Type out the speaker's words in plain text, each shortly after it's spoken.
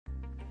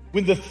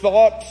when the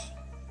thought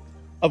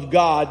of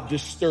God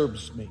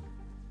disturbs me.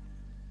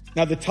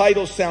 Now, the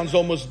title sounds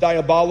almost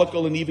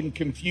diabolical and even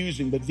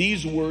confusing, but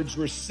these words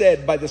were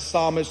said by the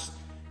psalmist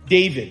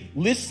David.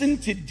 Listen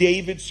to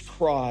David's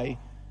cry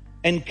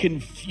and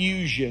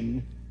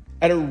confusion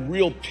at a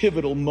real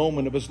pivotal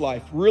moment of his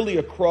life, really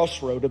a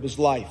crossroad of his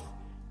life.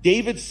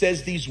 David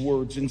says these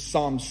words in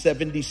Psalm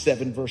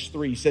 77, verse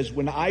 3. He says,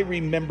 when I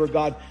remember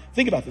God,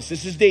 think about this.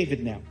 This is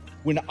David now.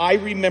 When I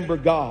remember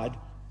God,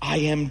 I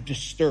am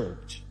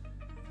disturbed.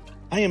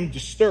 I am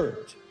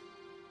disturbed.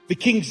 The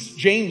King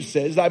James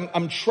says,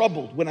 I'm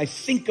troubled. When I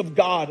think of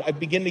God, I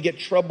begin to get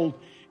troubled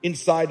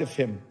inside of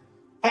him.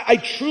 I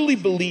truly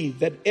believe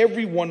that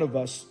every one of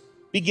us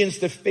begins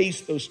to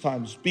face those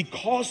times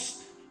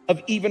because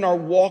of even our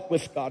walk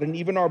with God and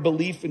even our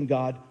belief in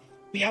God.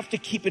 We have to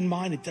keep in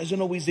mind it doesn't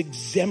always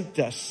exempt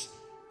us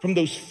from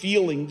those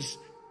feelings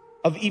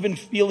of even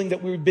feeling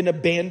that we've been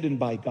abandoned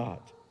by God.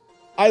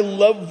 I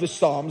love the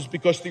Psalms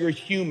because they're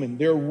human,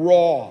 they're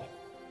raw.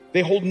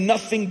 They hold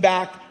nothing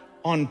back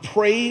on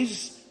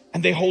praise,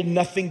 and they hold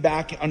nothing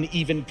back on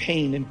even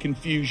pain and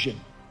confusion.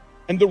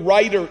 And the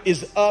writer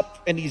is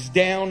up and he's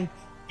down.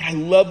 I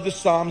love the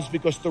Psalms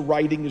because the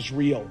writing is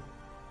real.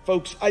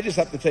 Folks, I just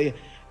have to tell you,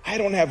 I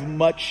don't have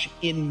much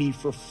in me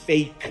for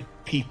fake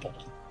people.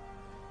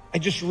 I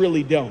just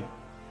really don't.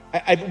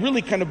 I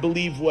really kind of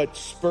believe what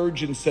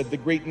Spurgeon said, the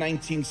great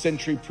 19th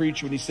century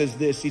preacher, when he says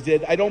this. He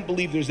said, I don't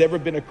believe there's ever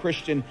been a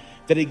Christian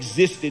that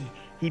existed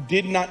who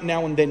did not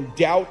now and then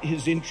doubt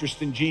his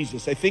interest in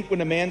Jesus. I think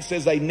when a man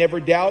says, I never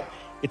doubt,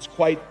 it's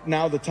quite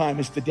now the time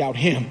is to doubt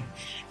him,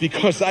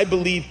 because I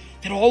believe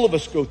that all of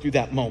us go through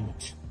that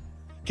moment.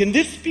 Can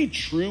this be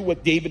true,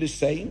 what David is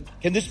saying?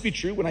 Can this be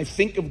true? When I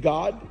think of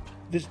God,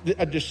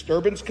 a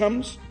disturbance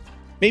comes?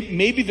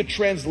 Maybe the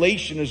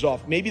translation is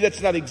off. Maybe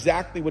that's not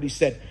exactly what he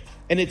said.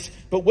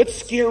 But what's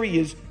scary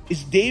is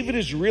David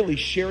is really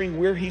sharing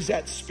where he's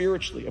at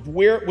spiritually, of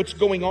what's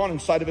going on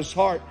inside of his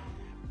heart.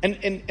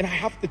 And I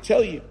have to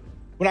tell you,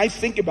 when I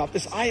think about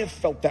this, I have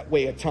felt that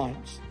way at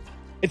times.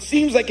 It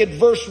seems like at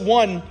verse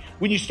 1,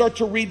 when you start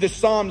to read the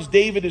Psalms,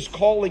 David is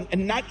calling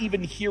and not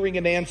even hearing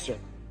an answer.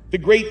 The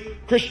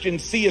great Christian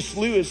C.S.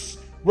 Lewis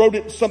wrote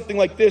it something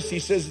like this. He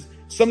says,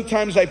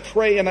 sometimes I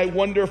pray and I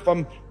wonder if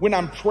when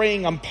I'm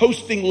praying, I'm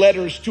posting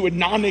letters to a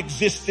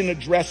non-existent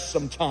address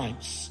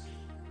sometimes.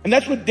 And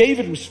that's what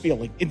David was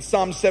feeling in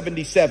Psalm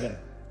 77.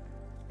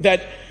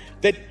 That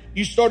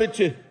you started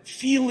to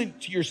feel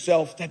it to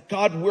yourself that,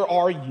 God, where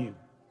are you?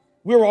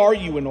 Where are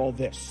you in all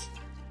this?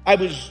 I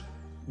was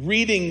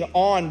reading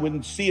on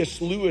when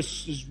C.S.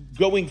 Lewis is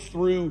going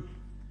through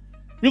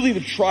really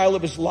the trial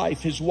of his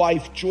life. His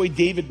wife, Joy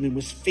Davidman,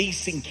 was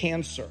facing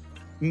cancer.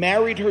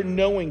 Married her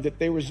knowing that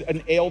there was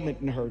an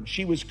ailment in her.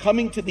 She was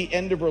coming to the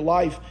end of her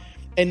life.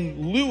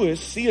 And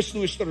C.S.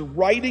 Lewis started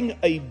writing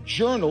a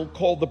journal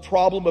called The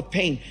Problem of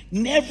Pain.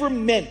 Never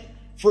meant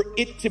for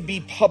it to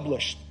be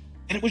published.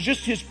 And it was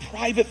just his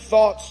private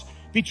thoughts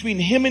between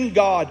him and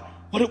God,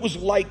 what it was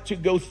like to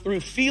go through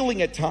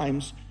feeling at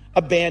times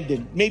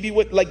abandoned. Maybe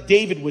what, like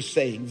David was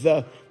saying,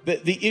 the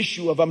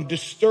issue of, I'm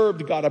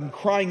disturbed, God, I'm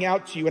crying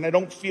out to you and I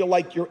don't feel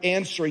like you're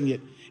answering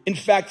it. In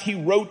fact, he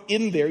wrote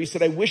in there, he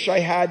said, I wish I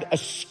had a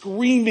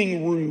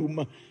screaming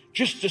room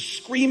just to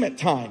scream at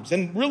times.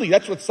 And really,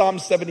 that's what Psalm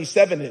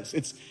 77 is.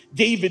 It's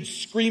David's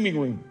screaming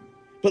room.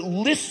 But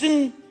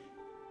listen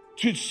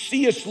to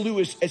C.S.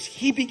 Lewis as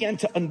he began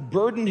to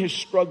unburden his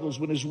struggles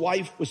when his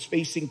wife was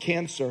facing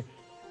cancer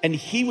and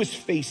he was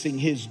facing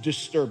his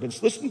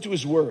disturbance. Listen to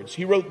his words.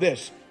 He wrote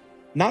this,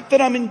 not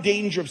that I'm in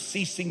danger of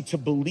ceasing to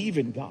believe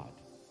in God,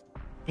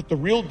 but the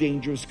real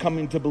danger is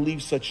coming to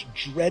believe such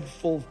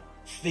dreadful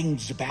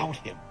things about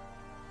him.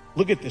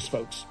 Look at this,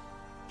 folks.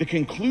 The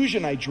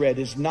conclusion I dread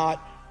is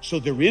not, so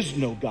there is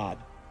no God.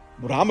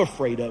 What I'm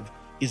afraid of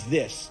is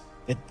this,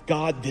 that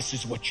God, this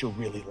is what you're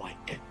really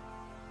like.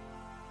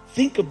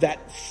 Think of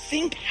that.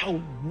 Think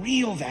how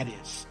real that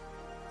is.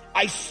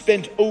 I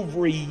spent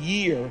over a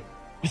year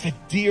with a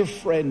dear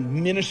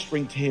friend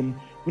ministering to him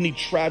when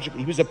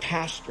he was a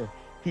pastor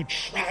who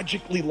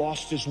tragically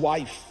lost his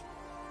wife.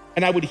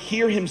 And I would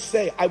hear him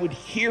say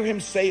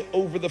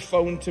over the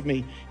phone to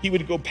me, he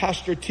would go,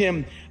 Pastor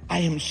Tim, I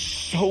am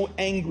so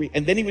angry.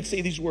 And then he would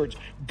say these words,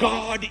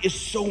 God is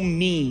so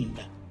mean.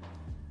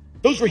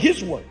 Those were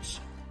his words.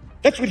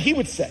 That's what he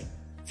would say.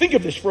 Think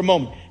of this for a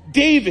moment.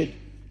 David,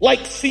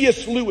 like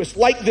C.S. Lewis,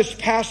 like this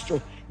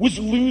pastor, was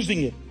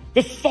losing it.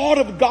 The thought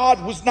of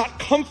God was not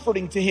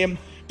comforting to him,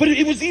 but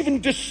it was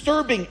even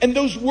disturbing. And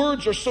those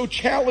words are so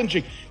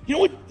challenging. You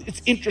know what?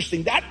 It's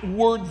interesting. That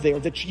word there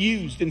that's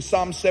used in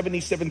Psalm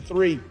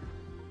 77:3,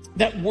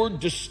 that word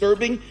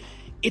disturbing,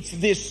 it's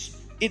this,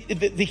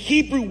 the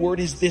Hebrew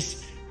word is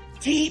this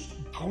deep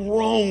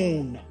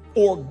groan,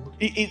 or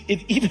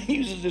it even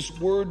uses this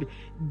word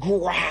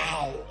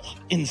growl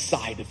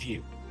inside of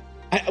you.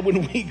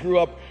 When we grew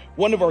up,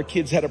 one of our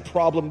kids had a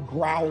problem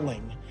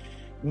growling.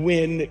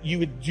 when you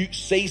would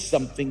say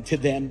something to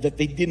them that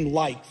they didn't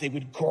like. They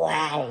would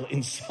growl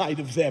inside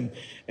of them.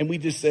 And we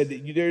just said,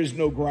 there's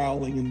no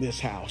growling in this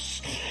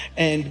house.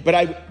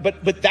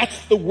 But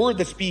that's the word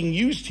that's being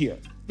used here.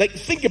 Like,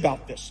 think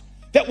about this.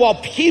 That while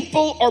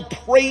people are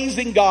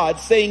praising God,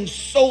 saying,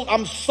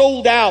 I'm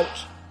sold out,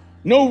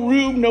 no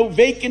room, no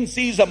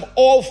vacancies, I'm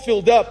all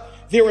filled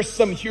up, there are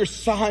some here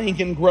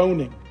sighing and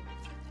groaning.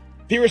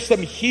 There are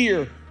some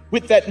here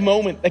with that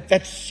moment, like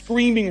that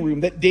screaming room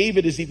that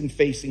David is even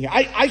facing.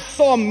 I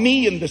saw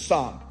me in the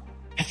Psalm.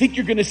 I think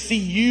you're going to see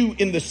you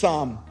in the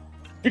Psalm.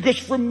 Because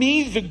for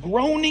me, the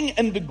groaning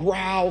and the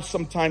growl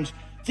sometimes,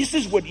 this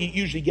is what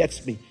usually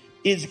gets me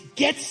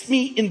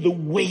in the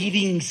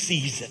waiting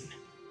season.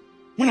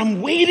 When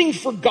I'm waiting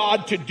for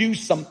God to do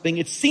something,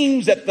 it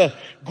seems that the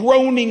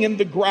groaning and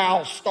the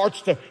growl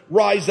starts to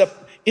rise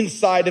up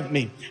inside of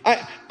me.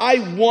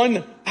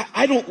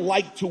 I don't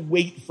like to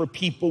wait for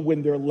people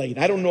when they're late.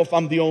 I don't know if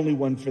I'm the only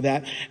one for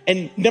that.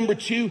 And number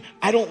two,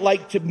 I don't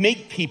like to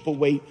make people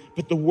wait.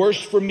 But the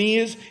worst for me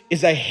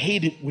is I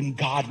hate it when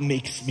God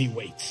makes me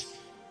wait.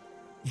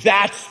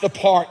 That's the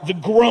part. The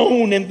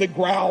groan and the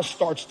growl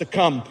starts to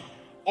come.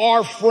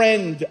 Our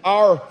friend,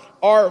 our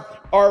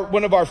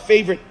one of our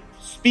favorite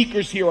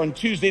speakers here on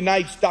Tuesday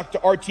nights, Dr.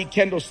 R.T.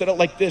 Kendall, said it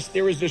like this.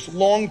 There is this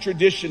long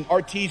tradition,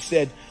 R.T.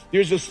 said,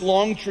 there's this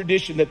long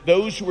tradition that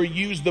those who are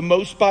used the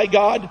most by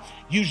God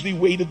usually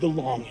waited the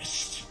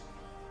longest.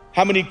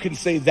 How many can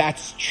say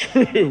that's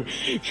true?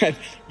 That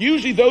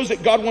usually those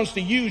that God wants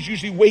to use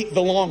usually wait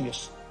the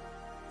longest.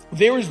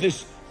 There was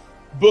this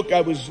book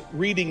I was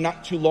reading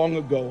not too long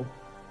ago,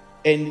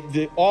 and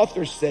the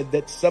author said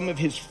that some of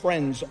his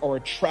friends are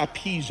a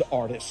trapeze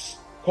artist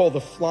called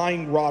the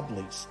Flying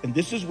Rodleys. And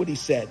this is what he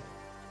said.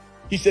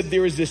 He said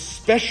there is this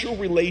special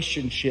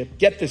relationship,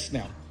 get this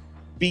now,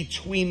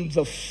 between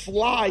the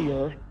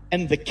flyer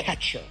and the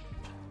catcher.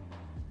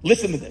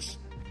 Listen to this.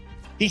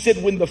 He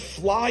said when the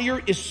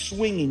flyer is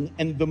swinging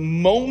and the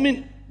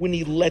moment when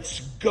he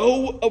lets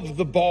go of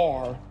the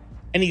bar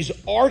and he's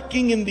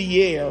arcing in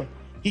the air,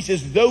 he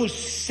says those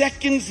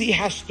seconds he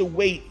has to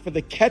wait for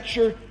the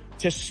catcher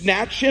to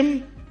snatch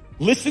him.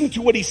 Listen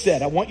to what he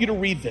said. I want you to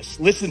read this.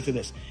 Listen to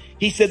this.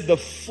 He said the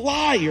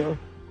flyer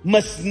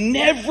must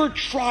never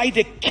try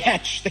to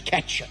catch the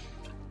catcher.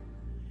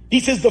 He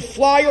says the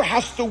flyer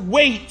has to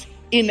wait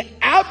in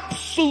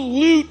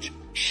absolute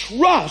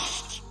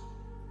trust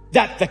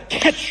that the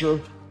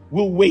catcher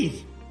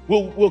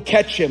will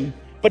catch him,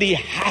 but he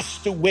has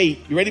to wait.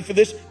 You ready for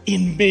this?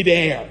 In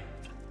midair.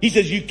 He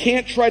says you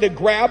can't try to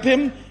grab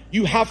him.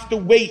 You have to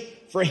wait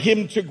for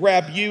him to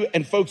grab you.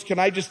 And folks, can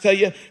I just tell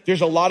you, there's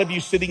a lot of you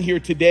sitting here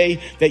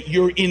today that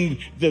you're in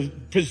the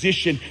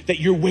position that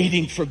you're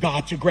waiting for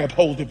God to grab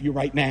hold of you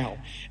right now.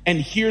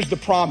 And here's the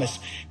promise.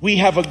 We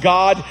have a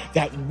God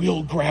that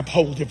will grab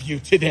hold of you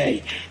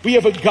today. We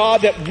have a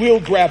God that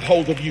will grab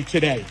hold of you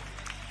today.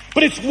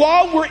 But it's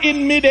while we're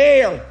in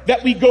midair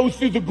that we go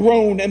through the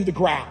groan and the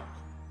growl.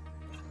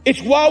 It's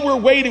while we're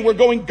waiting, we're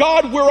going,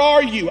 God, where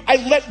are you? I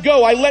let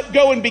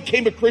go and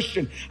became a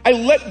Christian. I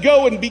let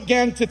go and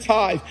began to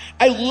tithe.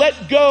 I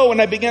let go and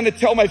I began to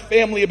tell my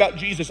family about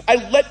Jesus. I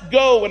let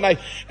go and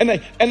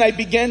I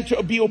began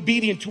to be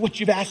obedient to what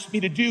you've asked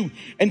me to do.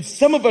 And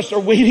some of us are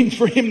waiting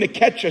for him to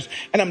catch us.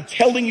 And I'm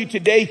telling you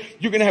today,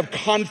 you're going to have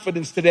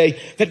confidence today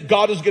that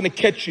God is going to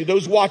catch you.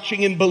 Those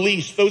watching in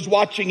Belize, those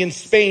watching in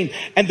Spain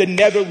and the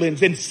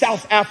Netherlands and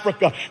South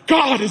Africa,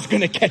 God is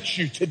going to catch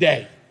you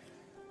today.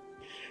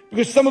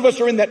 Because some of us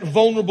are in that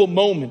vulnerable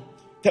moment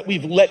that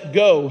we've let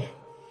go,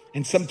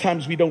 and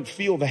sometimes we don't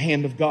feel the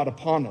hand of God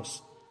upon us.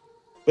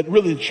 But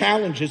really the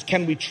challenge is,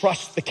 can we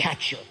trust the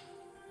catcher?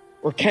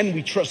 Or can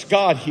we trust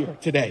God here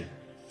today?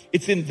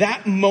 It's in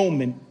that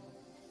moment,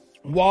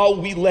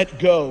 while we let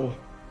go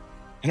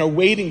and are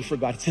waiting for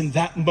God, it's in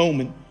that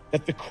moment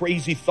that the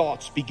crazy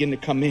thoughts begin to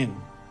come in.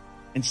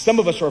 And some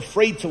of us are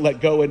afraid to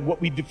let go. And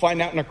what we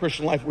find out in our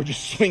Christian life, we're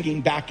just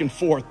swinging back and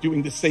forth,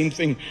 doing the same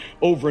thing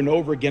over and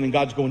over again. And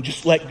God's going,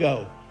 just let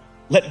go,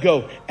 let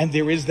go. And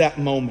there is that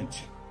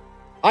moment.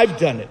 I've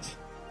done it.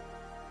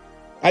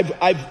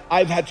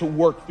 I've had to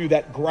work through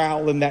that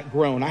growl and that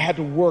groan. I had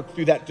to work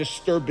through that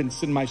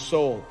disturbance in my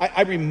soul.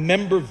 I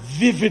remember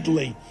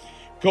vividly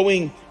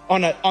going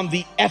on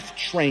the F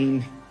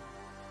train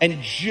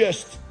and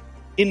just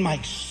in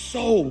my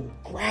soul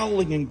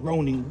growling and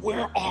groaning,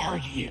 where are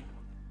you?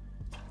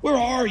 Where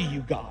are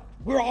you, God?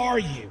 Where are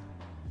you?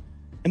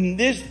 And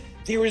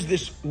there is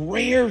this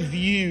rare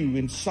view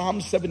in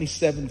Psalm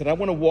 77 that I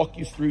want to walk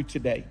you through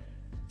today.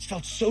 It's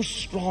felt so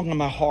strong in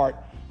my heart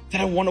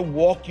that I want to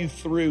walk you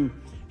through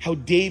how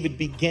David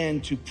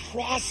began to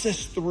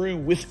process through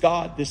with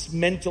God this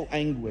mental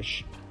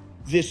anguish,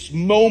 this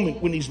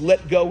moment when he's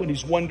let go and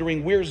he's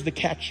wondering, where's the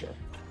catcher?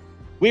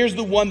 Where's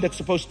the one that's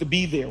supposed to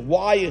be there?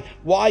 Why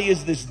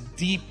is this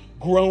deep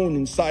groan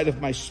inside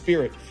of my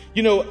spirit?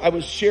 You know, I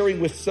was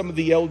sharing with some of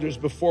the elders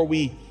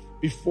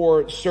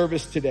before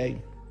service today,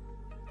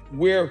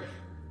 where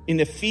in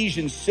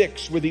Ephesians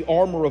 6, where the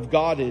armor of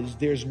God is,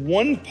 there's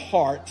one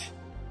part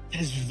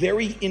that is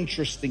very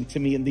interesting to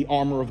me in the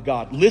armor of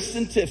God.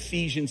 Listen to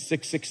Ephesians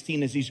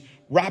 6:16 as he's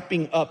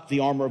wrapping up the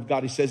armor of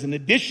God. He says, in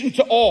addition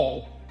to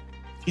all,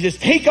 he says,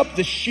 take up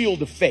the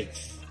shield of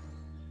faith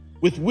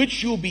with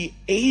which you'll be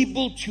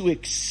able to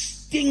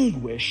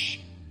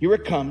extinguish, here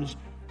it comes,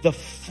 the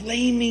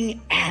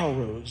flaming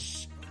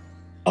arrows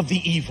of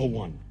the evil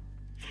one.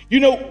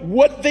 You know,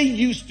 what they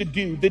used to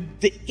do,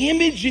 the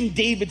image in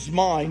David's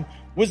mind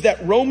was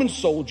that Roman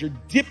soldier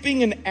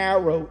dipping an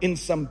arrow in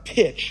some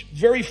pitch,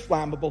 very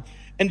flammable,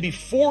 and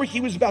before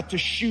he was about to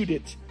shoot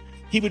it,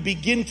 he would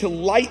begin to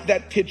light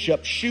that pitch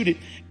up, shoot it,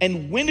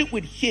 and when it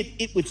would hit,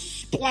 it would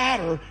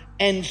splatter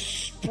and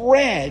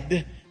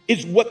spread,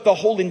 is what the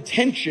whole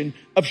intention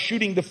of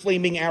shooting the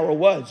flaming arrow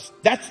was.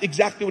 That's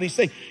exactly what he's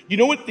saying. You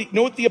know what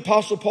the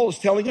Apostle Paul is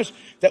telling us?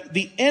 That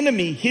the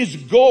enemy, his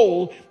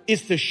goal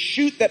is to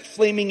shoot that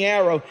flaming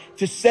arrow,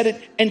 to set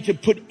it, and to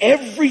put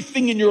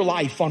everything in your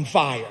life on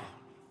fire.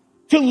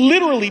 To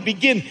literally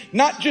begin,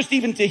 not just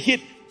even to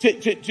hit,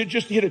 to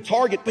just hit a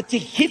target, but to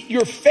hit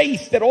your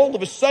faith, that all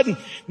of a sudden,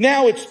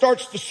 now it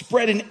starts to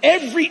spread and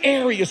every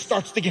area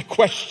starts to get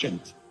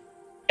questioned.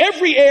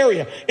 Every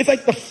area. It's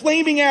like the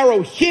flaming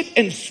arrow hit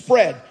and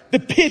spread. The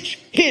pitch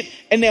hit,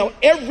 and now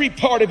every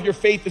part of your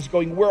faith is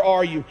going, where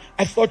are you?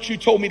 I thought you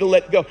told me to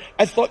let go.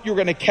 I thought you were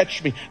going to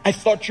catch me. I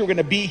thought you were going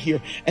to be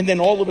here. And then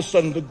all of a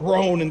sudden, the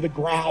groan and the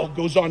growl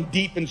goes on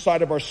deep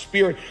inside of our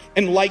spirit.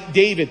 And like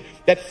David,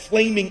 that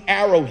flaming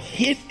arrow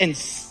hit and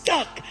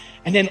stuck.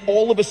 And then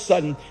all of a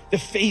sudden, the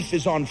faith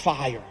is on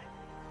fire.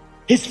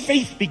 His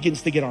faith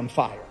begins to get on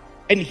fire.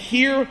 And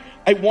here,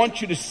 I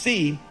want you to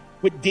see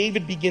what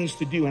David begins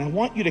to do. And I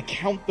want you to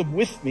count them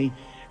with me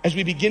as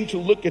we begin to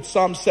look at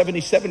Psalm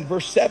 77,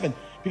 verse 7,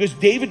 because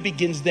David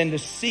begins then to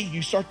see,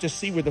 you start to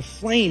see where the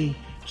flame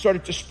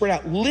started to spread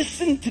out.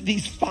 Listen to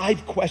these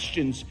 5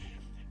 questions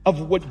of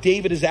what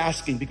David is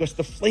asking, because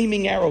the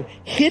flaming arrow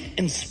hit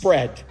and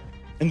spread.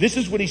 And this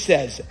is what he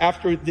says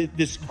after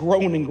this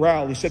groan and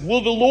growl. He said,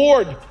 will the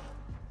Lord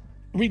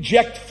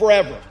reject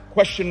forever?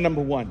 Question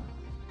number 1.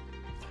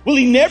 Will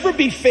he never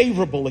be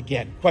favorable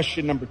again?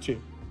 Question number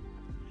 2.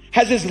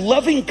 Has his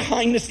loving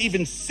kindness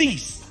even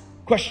ceased?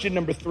 Question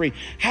number 3.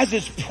 Has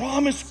his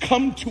promise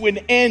come to an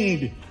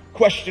end?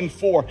 Question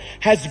 4.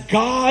 Has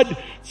God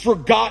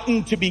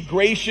forgotten to be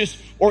gracious,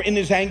 or in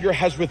his anger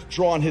has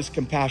withdrawn his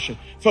compassion?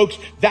 Folks,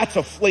 that's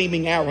a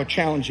flaming arrow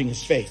challenging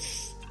his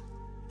faith.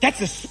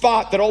 That's a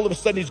spot that all of a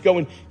sudden he's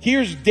going,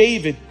 here's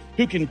David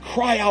who can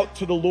cry out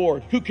to the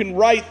Lord, who can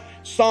write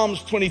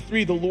Psalms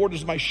 23, the Lord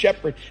is my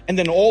shepherd. And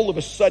then all of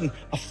a sudden,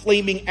 a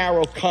flaming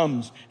arrow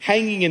comes,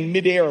 hanging in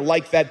midair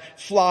like that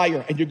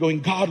flyer. And you're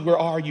going, God, where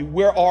are you?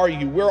 Where are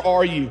you? Where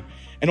are you?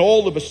 And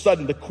all of a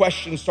sudden, the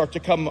questions start to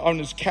come on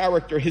his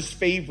character, his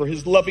favor,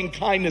 his loving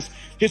kindness,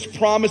 his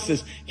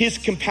promises, his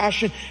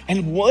compassion.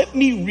 And let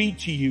me read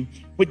to you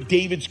what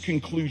David's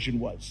conclusion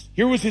was.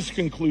 Here was his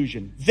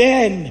conclusion.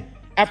 Then,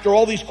 after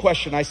all these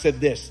questions, I said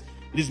this,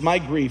 it is my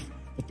grief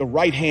that the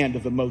right hand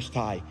of the Most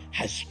High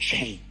has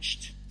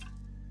changed.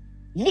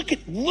 Look at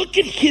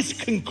his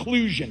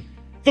conclusion.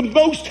 The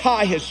Most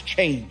High has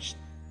changed.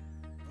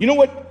 You know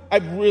what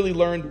I've really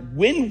learned?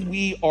 When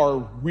we are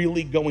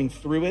really going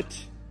through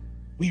it,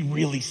 we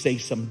really say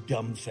some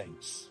dumb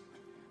things.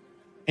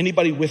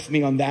 Anybody with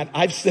me on that?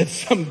 I've said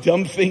some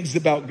dumb things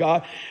about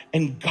God,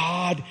 and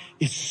God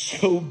is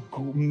so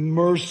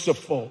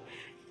merciful.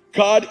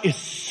 God is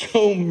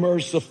so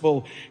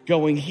merciful,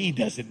 going, he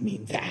doesn't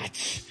mean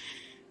that.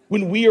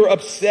 When we are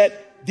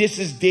upset, this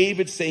is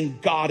David saying,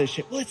 God is,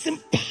 well, it's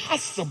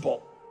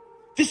impossible.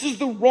 This is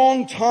the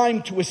wrong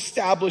time to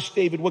establish,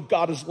 David, what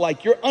God is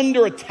like. You're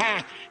under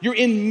attack. You're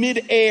in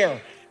midair.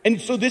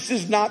 And so this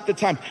is not the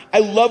time. I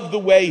love the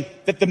way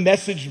that the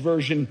Message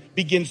version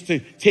begins to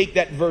take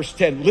that verse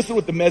 10. Listen to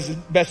what the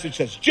Message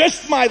says.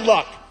 Just my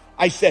luck,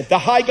 I said. The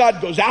high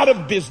God goes out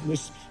of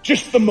business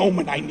just the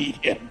moment I need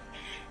him.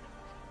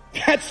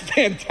 That's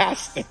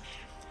fantastic.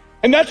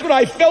 And that's what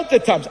I felt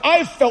at times.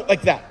 I've felt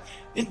like that.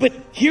 But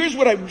here's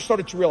what I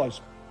started to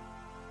realize.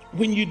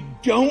 When you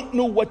don't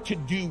know what to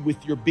do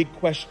with your big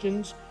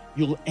questions,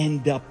 you'll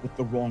end up with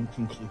the wrong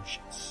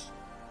conclusions.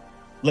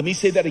 Let me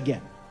say that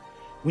again.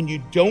 When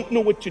you don't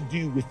know what to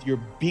do with your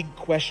big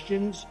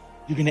questions,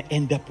 you're going to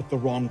end up with the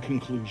wrong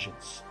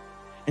conclusions.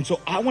 And so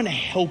I want to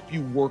help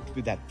you work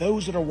through that.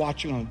 Those that are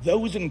watching on,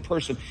 those in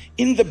person,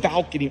 in the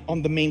balcony,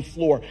 on the main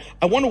floor,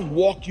 I want to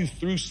walk you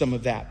through some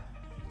of that.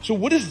 So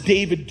what does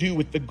David do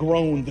with the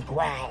groan, the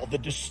growl, the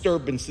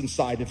disturbance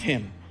inside of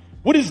him?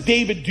 What does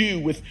David do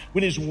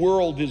when his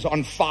world is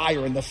on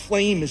fire and the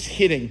flame is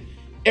hitting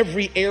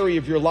every area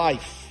of your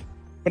life?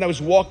 When I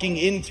was walking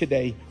in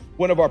today,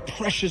 one of our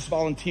precious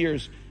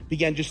volunteers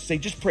began just to say,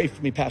 just pray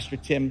for me, Pastor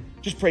Tim.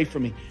 Just pray for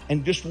me.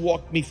 And just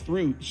walk me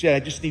through. She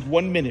said, I just need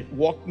 1 minute.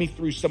 Walk me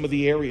through some of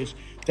the areas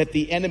that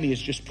the enemy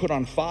has just put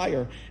on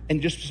fire,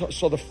 and just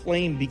saw the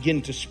flame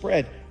begin to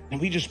spread. And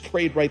we just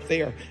prayed right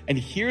there. And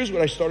here's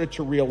what I started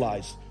to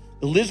realize.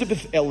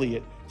 Elizabeth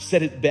Elliot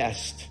said it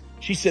best.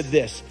 She said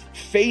this,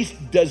 faith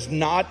does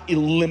not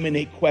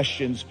eliminate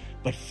questions,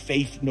 but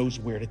faith knows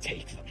where to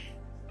take them.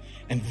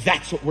 And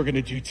that's what we're going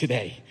to do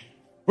today.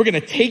 We're going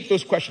to take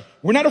those questions.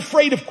 We're not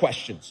afraid of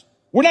questions.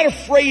 We're not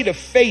afraid of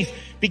faith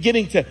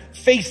beginning to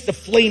face the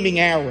flaming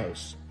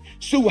arrows.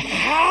 So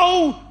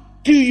how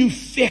do you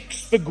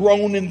fix the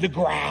groan and the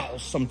growl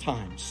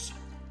sometimes?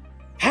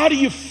 How do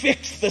you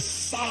fix the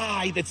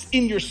sigh that's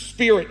in your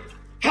spirit?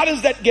 How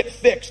does that get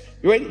fixed?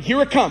 You ready?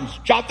 Here it comes.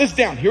 Jot this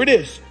down. Here it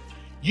is.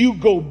 You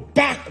go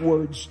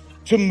backwards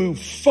to move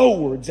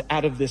forwards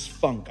out of this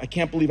funk. I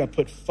can't believe I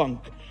put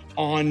funk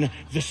on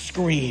the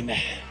screen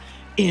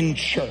in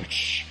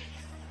church.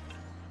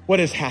 What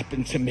has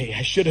happened to me?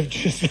 I should have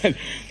just said,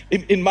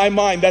 in my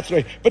mind, that's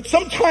right. But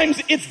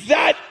sometimes it's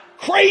that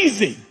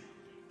crazy.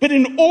 But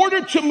in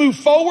order to move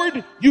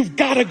forward, you've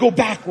got to go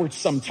backwards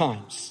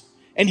sometimes.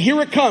 And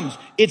here it comes.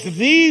 It's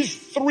these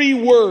three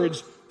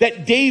words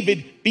that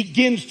David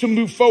begins to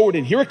move forward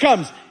in. Here it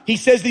comes. He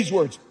says these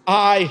words,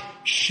 I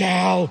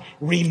shall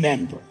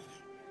remember.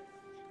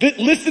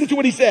 Listen to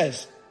what he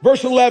says.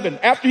 Verse 11,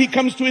 after he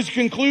comes to his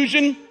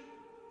conclusion,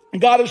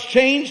 God has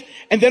changed,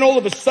 and then all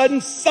of a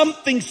sudden,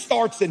 something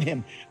starts in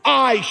him.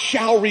 I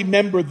shall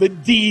remember the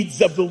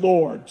deeds of the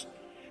Lord.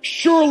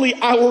 Surely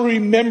I will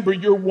remember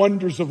your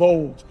wonders of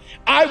old.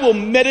 I will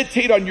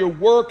meditate on your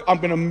work. I'm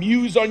going to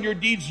muse on your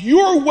deeds.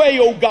 Your way,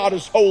 O God,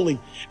 is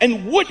holy.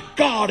 And what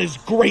God is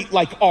great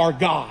like our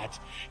God?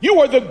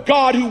 You are the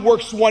God who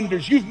works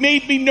wonders. You've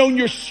made me known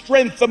your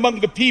strength among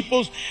the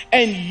peoples,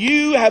 and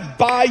you have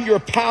by your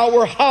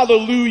power,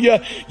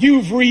 hallelujah,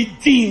 you've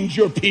redeemed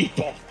your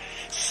people.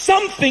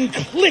 Something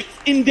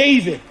clicked in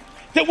David,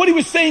 that what he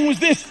was saying was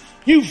this: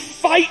 you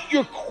fight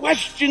your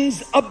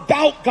questions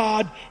about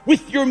God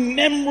with your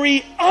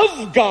memory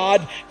of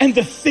God and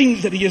the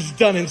things that he has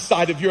done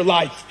inside of your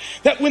life.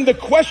 That when the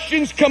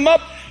questions come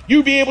up,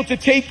 you be able to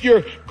take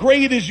your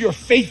great is your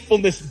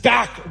faithfulness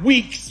back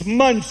weeks,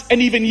 months, and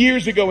even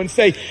years ago and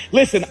say,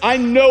 listen, I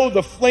know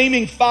the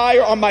flaming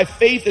fire on my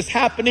faith is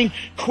happening.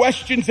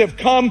 Questions have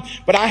come,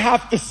 but I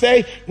have to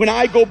say, when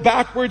I go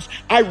backwards,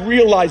 I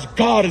realize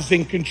God is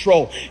in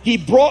control. He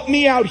brought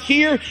me out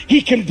here.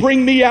 He can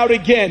bring me out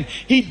again.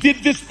 He did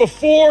this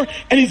before,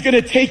 and he's going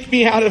to take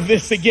me out of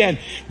this again.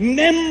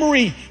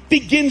 Memory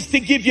begins to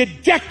give you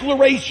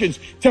declarations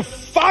to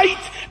fight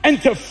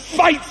and to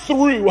fight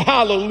through.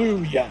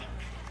 Hallelujah.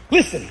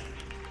 Listen,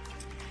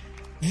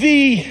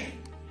 the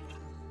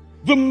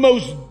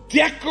most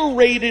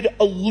decorated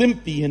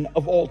Olympian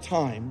of all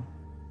time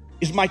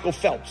is Michael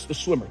Phelps, the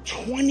swimmer.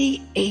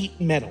 28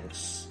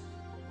 medals.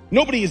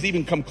 Nobody has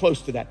even come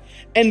close to that.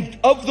 And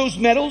of those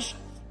medals,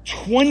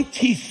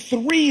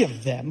 23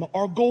 of them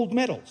are gold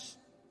medals.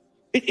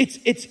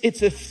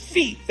 It's a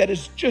feat that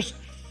is just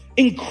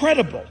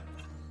incredible.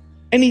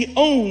 And he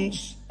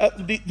owns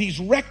these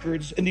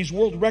records and these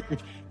world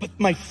records. But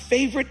my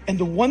favorite, and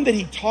the one that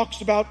he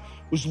talks about,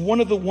 was one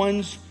of the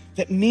ones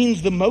that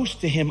means the most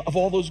to him of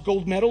all those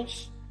gold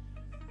medals,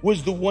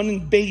 was the one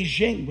in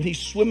Beijing when he's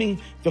swimming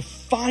the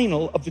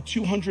final of the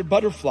 200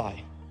 butterfly.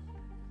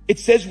 It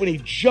says when he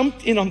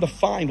jumped in on the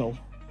final,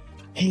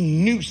 he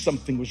knew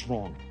something was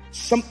wrong.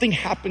 Something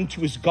happened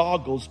to his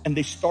goggles and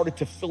they started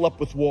to fill up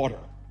with water.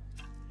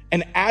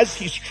 And as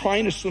he's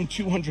trying to swim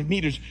 200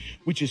 meters,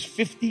 which is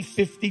 50,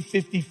 50,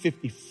 50,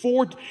 50,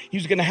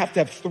 he's going to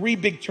have 3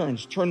 big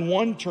turns. Turn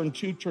 1, turn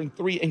 2, turn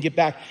 3, and get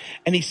back.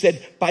 And he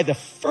said by the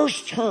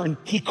first turn,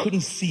 he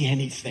couldn't see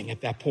anything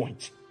at that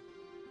point.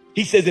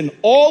 He says, and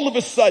all of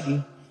a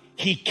sudden,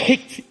 he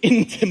kicked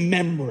into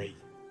memory.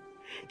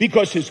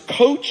 Because his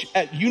coach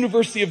at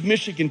University of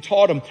Michigan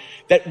taught him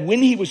that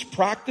when he was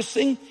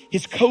practicing,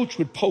 his coach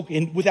would poke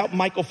in, without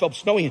Michael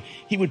Phelps knowing it,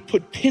 he would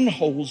put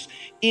pinholes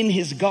in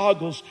his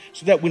goggles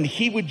so that when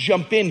he would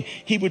jump in,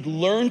 he would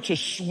learn to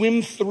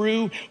swim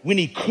through when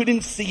he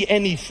couldn't see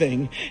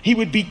anything. He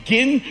would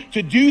begin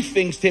to do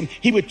things to him.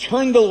 He would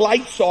turn the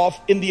lights off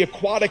in the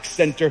aquatic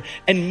center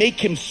and make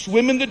him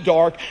swim in the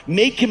dark,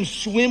 make him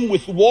swim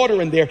with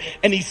water in there.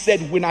 And he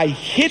said, when I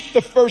hit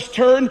the first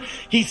turn,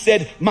 he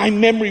said, my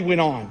memory went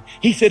on.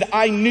 He said,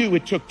 I knew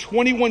it took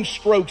 21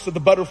 strokes of the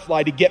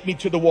butterfly to get me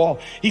to the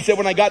wall. He said,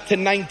 when I got to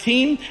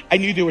 19, I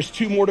knew there was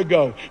 2 more to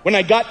go. When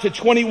I got to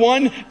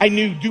 21, I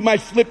knew do my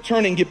flip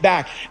turn and get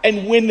back.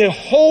 And when the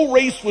whole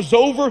race was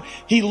over,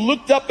 he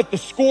looked up at the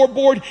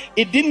scoreboard.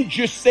 It didn't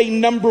just say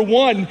number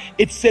 1,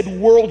 it said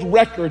world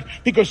record,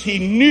 because he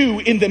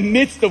knew in the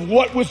midst of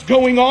what was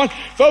going on.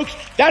 Folks,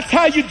 that's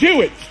how you do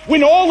it.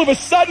 When all of a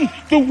sudden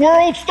the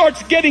world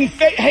starts getting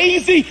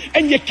hazy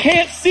and you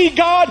can't see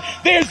God,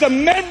 there's a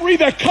memory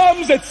that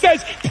comes that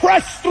says,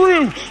 press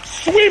through,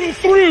 swim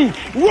through,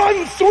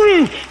 run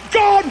through.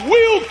 God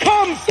will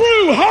come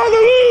through.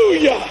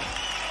 Hallelujah.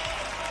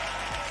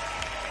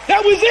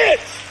 That was it.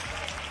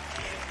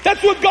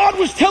 That's what God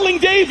was telling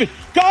David.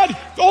 God,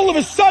 all of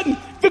a sudden,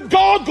 the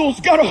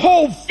goggles got a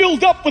hole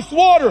filled up with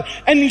water,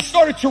 and he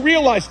started to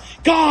realize,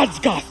 God's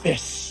got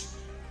this.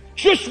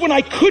 Just when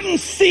I couldn't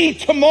see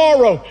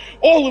tomorrow,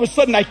 all of a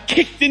sudden I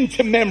kicked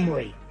into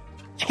memory.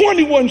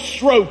 21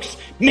 strokes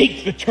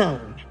make the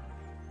turn.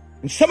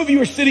 And some of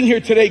you are sitting here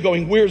today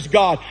going, where's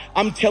God?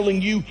 I'm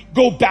telling you,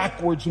 go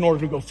backwards in order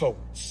to go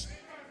forwards.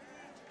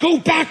 Go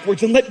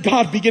backwards and let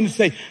God begin to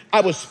say,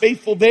 I was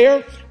faithful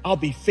there, I'll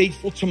be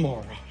faithful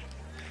tomorrow.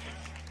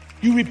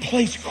 You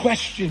replace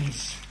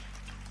questions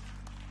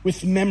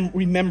with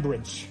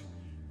remembrance.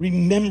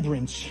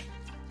 Remembrance,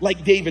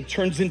 like David,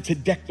 turns into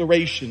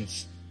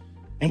declarations.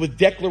 And with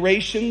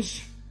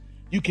declarations,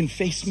 you can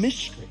face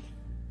mystery.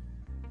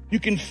 You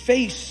can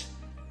face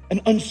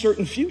an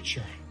uncertain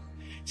future.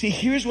 See,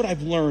 here's what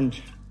I've learned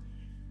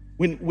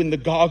when the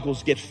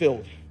goggles get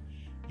filled.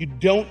 You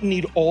don't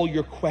need all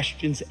your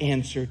questions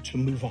answered to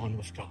move on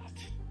with God.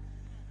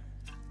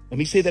 Let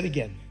me say that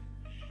again.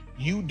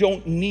 You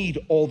don't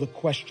need all the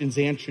questions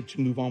answered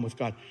to move on with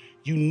God.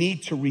 You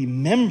need to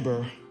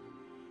remember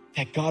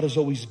that God has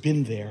always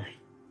been there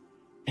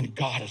and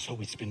God has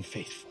always been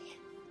faithful.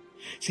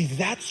 See,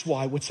 that's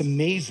why what's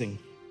amazing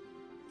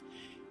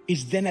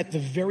is then at the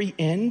very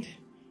end,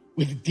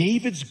 with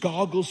David's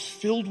goggles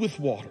filled with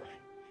water,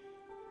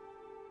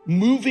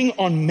 moving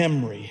on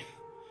memory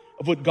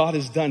of what God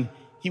has done,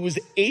 he was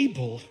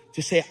able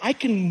to say, I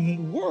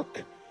can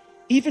work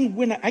even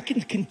when I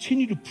can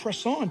continue to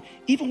press on,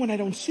 even when I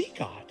don't see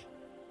God.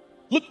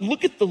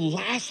 Look at the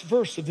last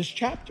verse of this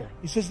chapter.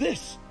 He says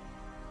this.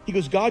 He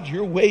goes, God,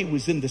 your way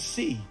was in the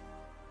sea,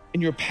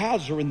 and your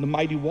paths are in the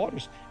mighty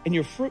waters, and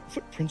your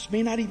footprints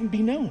may not even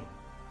be known.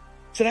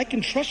 He said, I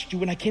can trust you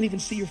when I can't even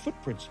see your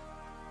footprints.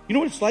 You know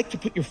what it's like to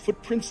put your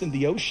footprints in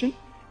the ocean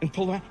and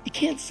pull them out? You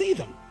can't see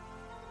them.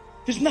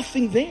 There's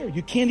nothing there.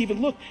 You can't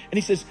even look. And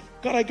he says,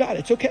 God, I got it.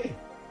 It's okay.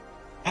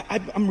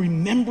 I'm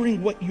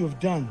remembering what you have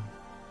done.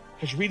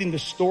 I was reading the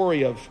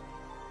story of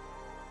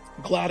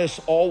Gladys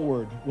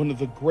Aylward, one of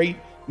the great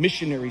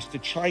missionaries to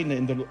China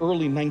in the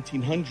early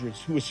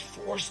 1900s, who was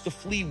forced to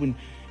flee when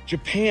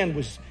Japan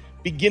was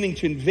beginning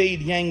to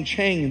invade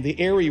Yangchang in the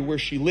area where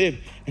she lived.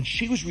 And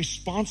she was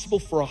responsible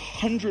for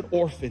 100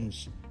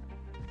 orphans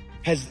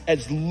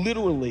as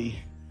literally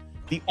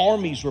the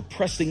armies were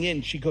pressing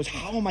in. She goes,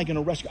 how am I going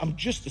to rescue? I'm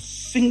just a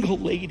single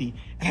lady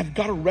and I've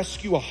got to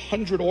rescue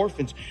 100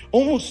 orphans.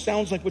 Almost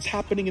sounds like what's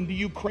happening in the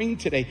Ukraine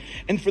today.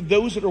 And for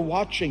those that are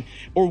watching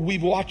or we're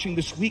watching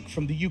this week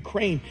from the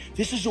Ukraine,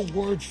 this is a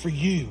word for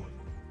you.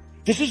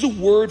 This is a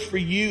word for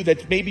you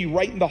that's maybe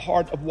right in the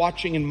heart of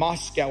watching in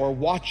Moscow or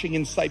watching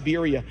in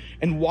Siberia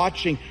and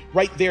watching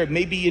right there,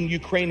 maybe in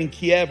Ukraine and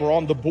Kiev or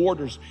on the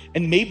borders.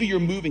 And maybe you're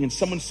moving and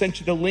someone sent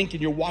you the link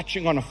and you're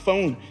watching on a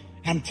phone.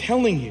 And I'm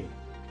telling you,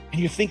 and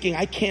you're thinking,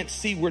 I can't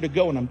see where to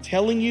go. And I'm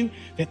telling you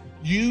that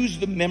use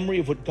the memory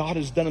of what God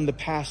has done in the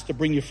past to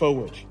bring you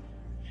forward.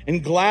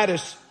 And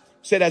Gladys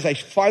said, as I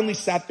finally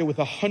sat there with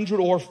 100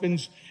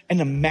 orphans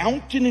and a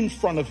mountain in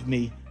front of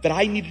me that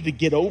I needed to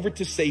get over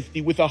to safety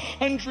with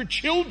 100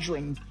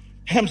 children,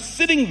 and I'm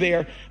sitting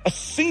there, a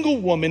single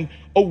woman,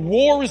 a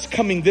war is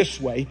coming this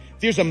way.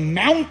 There's a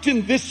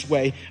mountain this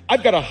way.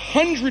 I've got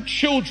 100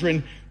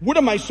 children. What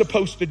am I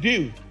supposed to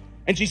do?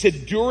 And she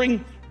said,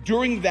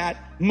 during that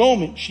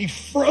moment, she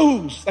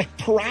froze like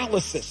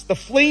paralysis. The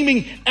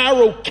flaming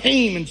arrow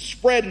came and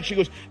spread. And she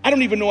goes, I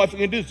don't even know if I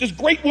can do this. This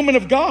great woman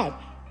of God.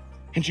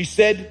 And she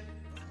said,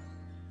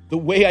 the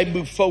way I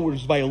moved forward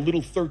was by a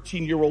little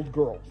 13-year-old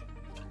girl.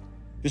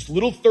 This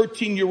little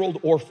 13-year-old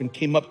orphan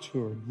came up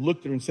to her,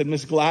 looked at her and said,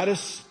 Miss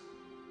Gladys,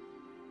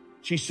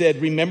 she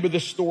said, remember the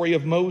story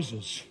of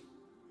Moses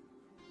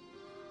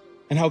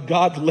and how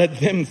God led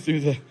them through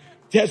the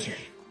desert.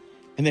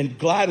 And then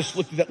Gladys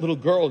looked at that little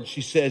girl and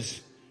she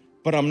says,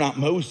 but I'm not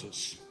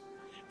Moses.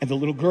 And the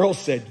little girl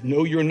said,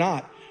 no, you're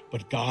not,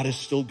 but God is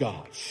still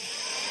God.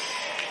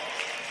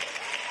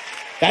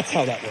 That's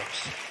how that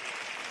works.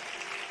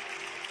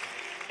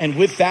 And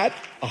with that,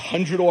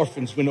 100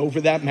 orphans went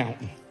over that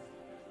mountain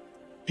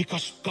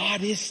because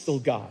God is still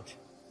God.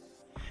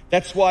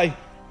 That's why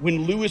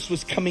when Lewis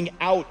was coming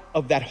out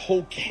of that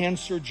whole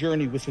cancer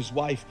journey with his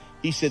wife,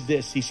 he said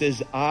this, he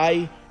says,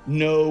 I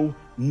know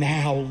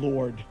now,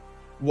 Lord,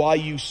 why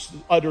you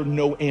utter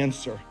no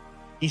answer.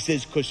 He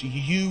says, because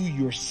you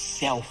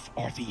yourself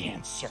are the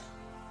answer.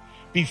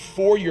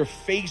 Before your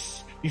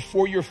face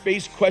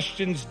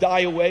questions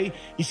die away,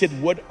 he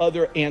said, what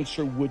other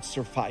answer would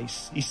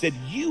suffice? He said,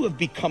 you have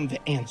become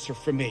the answer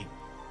for me.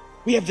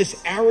 We have this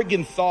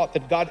arrogant thought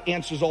that God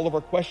answers all of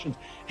our questions,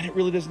 and it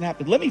really doesn't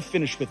happen. Let me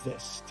finish with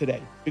this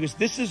today, because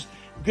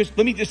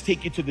let me just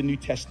take you to the New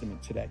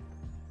Testament today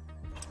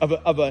of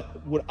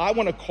what I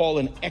want to call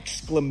an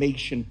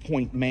exclamation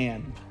point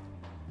man,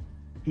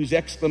 whose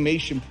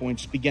exclamation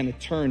points began to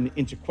turn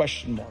into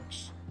question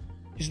marks.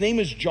 His name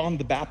is John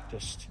the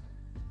Baptist.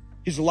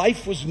 His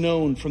life was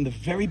known from the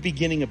very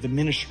beginning of the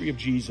ministry of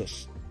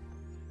Jesus.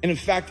 And in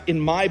fact, in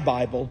my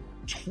Bible,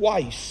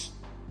 twice,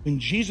 when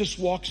Jesus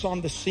walks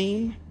on the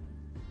scene,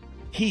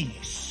 he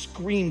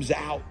screams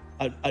out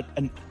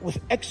with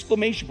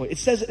exclamation point. It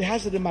says, it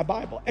has it in my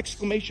Bible,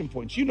 exclamation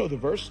points. You know the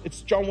verse.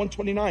 It's John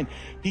 1:29.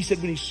 He said,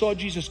 when he saw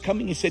Jesus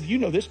coming, he said, you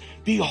know this,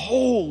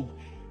 behold,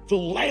 the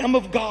Lamb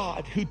of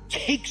God who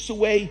takes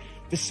away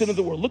the sin of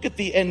the world. Look at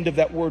the end of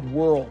that word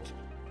world.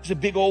 There's a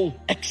big old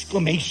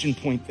exclamation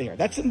point there.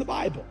 That's in the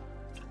Bible.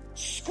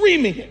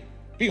 Screaming it.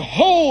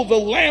 Behold, the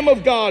Lamb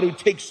of God who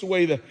takes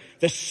away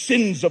the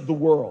sins of the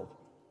world.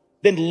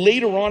 Then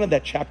later on in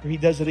that chapter, he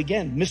does it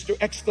again. Mr.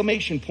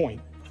 Exclamation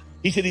point.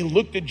 He said he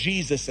looked at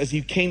Jesus as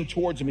he came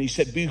towards him and he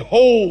said,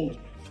 behold,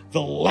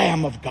 the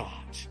Lamb of God.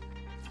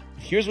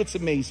 Here's what's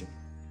amazing.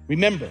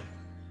 Remember,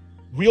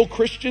 real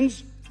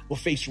Christians will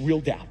face real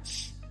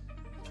doubts.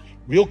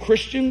 Real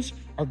Christians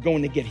are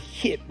going to get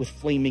hit with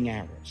flaming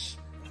arrows.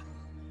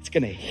 It's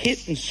going to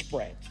hit and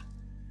spread.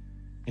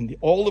 And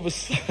all of a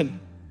sudden,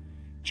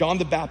 John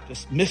the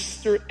Baptist,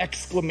 Mr.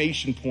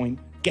 Exclamation point,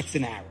 gets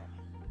an arrow.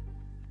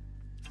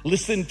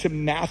 Listen to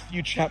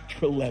Matthew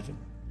chapter 11.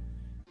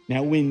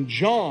 Now, when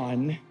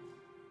John,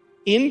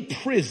 in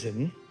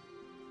prison,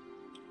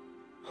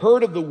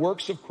 heard of the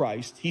works of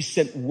Christ, he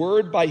sent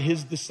word by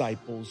his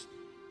disciples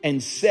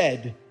and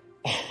said,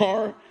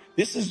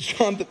 this is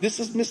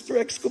Mr.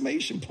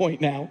 Exclamation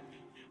point now.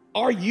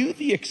 Are you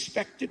the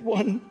expected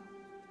one?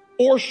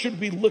 Or should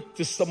we look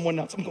to someone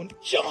else? I'm going,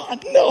 John,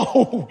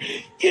 no.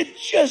 You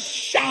just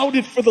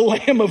shouted for the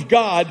Lamb of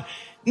God.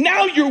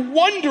 Now you're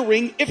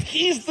wondering if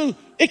he's the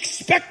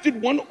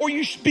expected one or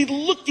you should be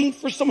looking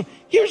for someone.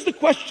 Here's the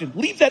question.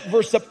 Leave that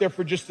verse up there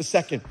for just a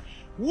second.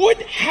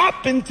 What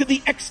happened to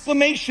the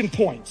exclamation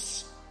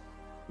points?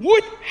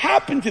 What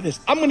happened to this?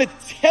 I'm going to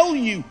tell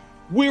you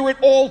where it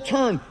all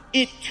turned.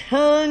 It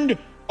turned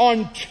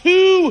on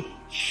two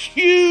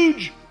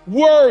huge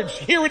words.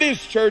 Here it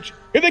is, church.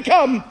 Here they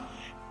come.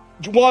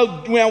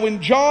 Well,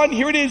 when John,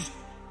 here it is,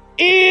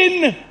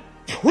 in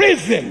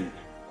prison.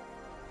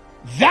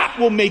 That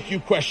will make you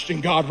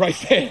question God right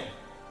there.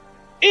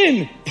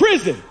 In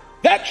prison.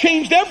 That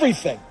changed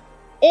everything.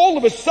 All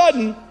of a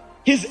sudden,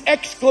 his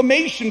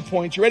exclamation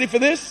points, you ready for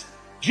this?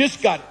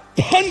 Just got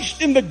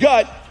punched in the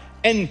gut,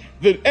 and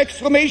the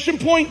exclamation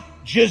point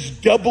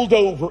just doubled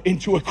over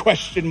into a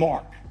question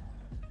mark.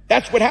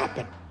 That's what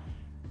happened.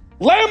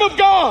 Lamb of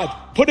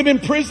God, put him in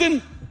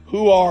prison.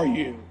 Who are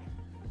you?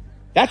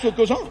 That's what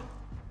goes on.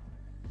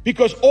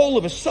 Because all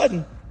of a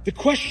sudden, the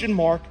question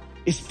mark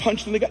is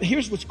punched in the gut.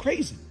 Here's what's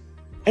crazy.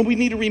 And we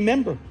need to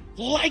remember,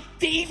 like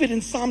David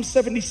in Psalm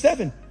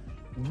 77,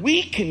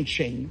 we can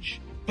change,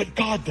 but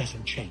God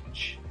doesn't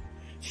change.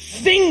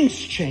 Things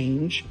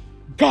change,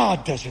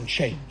 God doesn't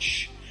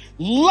change.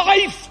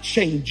 Life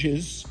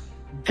changes,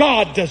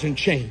 God doesn't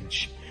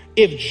change.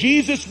 If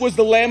Jesus was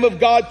the Lamb of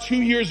God 2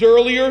 years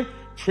earlier,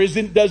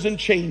 prison doesn't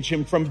change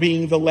him from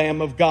being the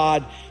Lamb of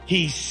God.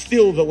 He's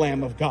still the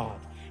Lamb of God.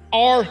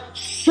 Our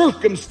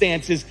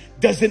circumstances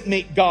doesn't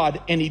make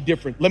God any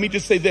different. Let me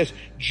just say this.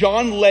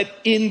 John let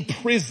in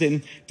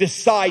prison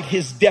decide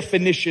his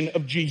definition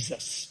of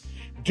Jesus.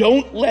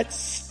 Don't let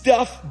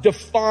stuff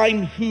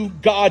define who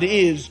God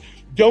is.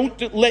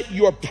 Don't let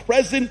your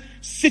present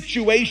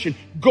situation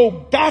go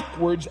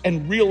backwards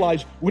and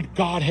realize what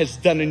God has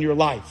done in your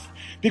life.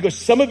 Because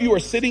some of you are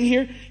sitting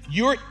here,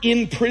 you're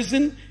in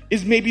prison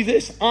is maybe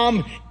this.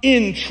 I'm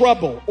in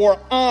trouble, or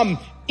I'm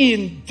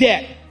in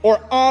debt, or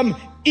I'm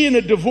in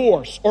a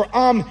divorce, or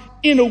I'm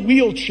in a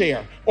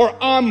wheelchair, or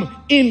I'm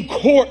in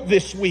court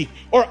this week,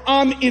 or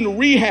I'm in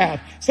rehab.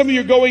 Some of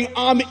you are going,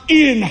 I'm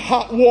in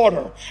hot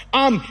water.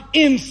 I'm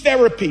in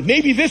therapy.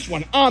 Maybe this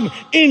one, I'm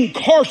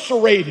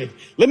incarcerated.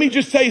 Let me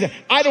just tell you that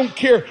I don't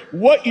care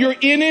what your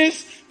in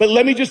is, but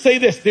let me just say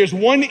this. There's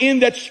one in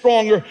that's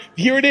stronger.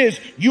 Here it is.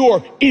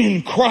 You're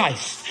in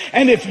Christ.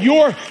 And if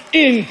you're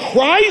in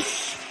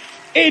Christ,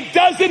 it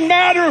doesn't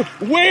matter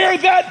where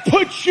that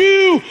puts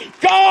you.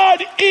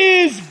 God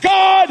is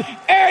God,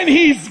 and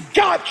he's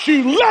got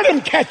you. Let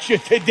him catch you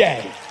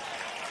today.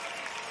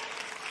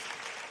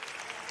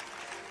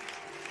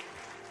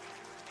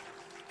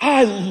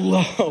 I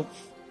love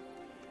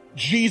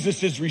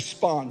Jesus'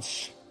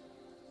 response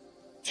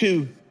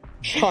to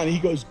John. He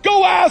goes,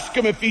 go ask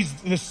him if he's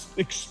this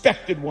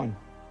expected one.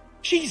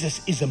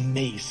 Jesus is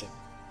amazing.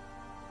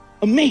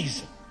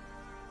 Amazing.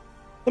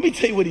 Let me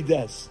tell you what he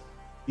does.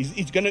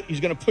 He's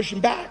gonna push him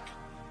back.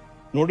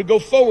 In order to go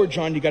forward,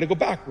 John, you got to go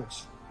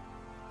backwards.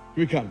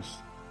 Here he comes.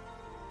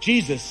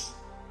 Jesus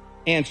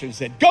answered and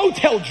said, go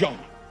tell John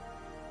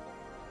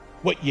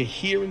what you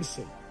hear and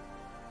see.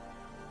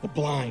 The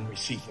blind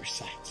receive their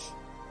sight.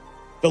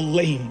 The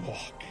lame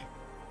walk.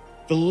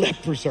 The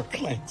lepers are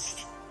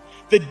cleansed.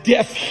 The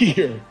deaf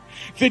hear.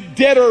 The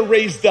dead are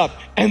raised up,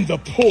 and the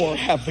poor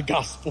have the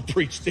gospel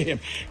preached to him.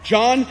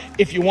 John,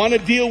 if you want to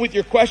deal with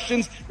your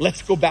questions,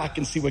 let's go back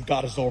and see what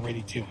God is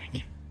already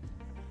doing.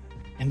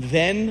 And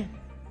then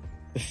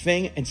the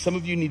thing, and some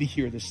of you need to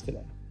hear this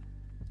today.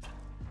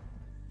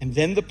 And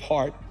then the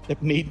part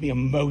that made me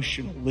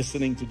emotional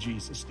listening to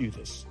Jesus do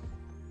this.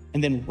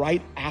 And then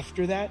right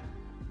after that,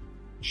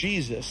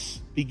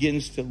 Jesus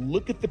begins to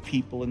look at the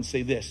people and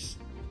say this.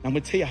 I'm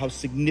going to tell you how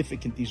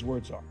significant these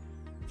words are.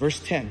 Verse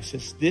 10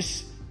 says,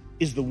 this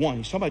is the one.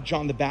 He's talking about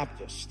John the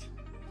Baptist.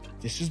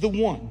 This is the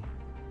one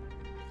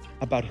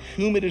about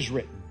whom it is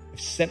written, I've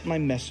sent my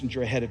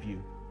messenger ahead of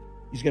you.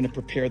 He's going to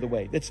prepare the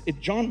way.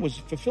 John was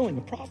fulfilling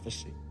a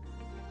prophecy.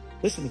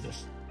 Listen to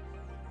this.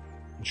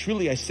 And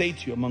truly I say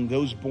to you, among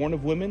those born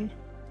of women,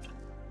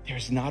 there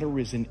has not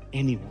arisen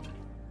anyone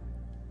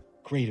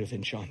greater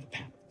than John the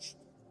Baptist.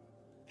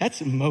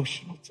 That's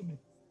emotional to me.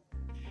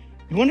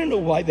 You want to know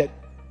why that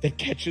that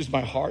catches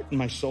my heart and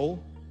my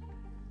soul?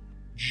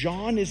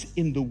 John is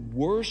in the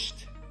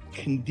worst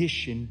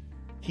condition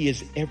he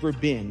has ever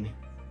been.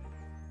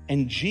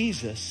 And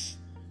Jesus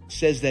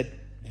says that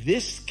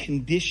this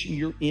condition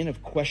you're in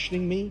of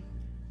questioning me,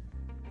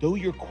 though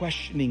you're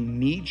questioning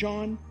me,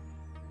 John,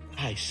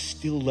 I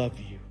still love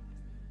you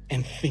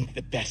and think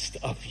the best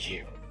of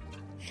you.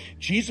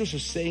 Jesus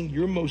is saying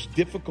your most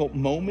difficult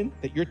moment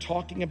that you're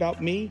talking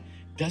about me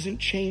doesn't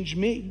change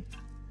me.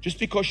 Just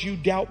because you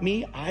doubt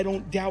me, I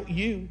don't doubt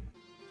you.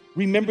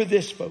 Remember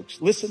this,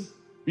 folks. Listen,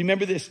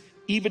 remember this.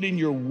 Even in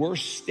your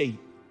worst state,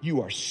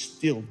 you are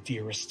still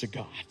dearest to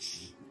God.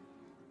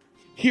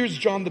 Here's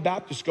John the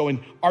Baptist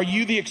going, are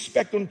you the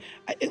expected one?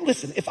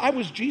 Listen, if I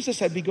was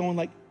Jesus, I'd be going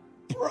like,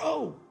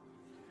 bro,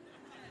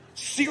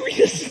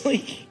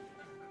 seriously?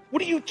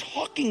 What are you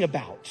talking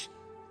about?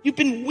 You've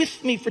been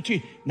with me for 2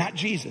 years. Not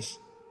Jesus.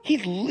 He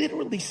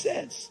literally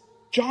says,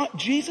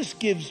 Jesus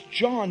gives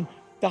John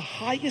the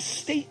highest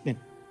statement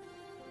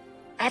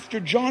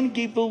after John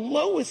gave the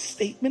lowest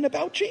statement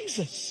about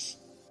Jesus.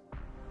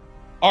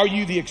 Are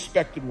you the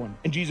expected one?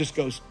 And Jesus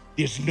goes,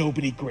 there's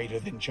nobody greater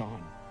than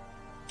John.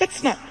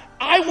 That's not,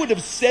 I would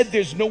have said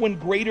there's no one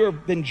greater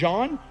than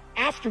John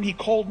after he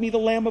called me the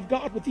Lamb of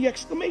God with the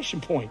exclamation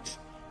point.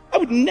 I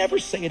would never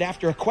say it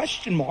after a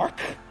question mark.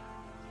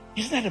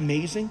 Isn't that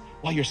amazing?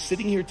 While you're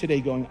sitting here today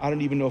going, I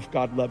don't even know if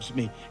God loves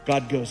me.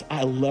 God goes,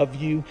 I love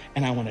you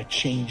and I want to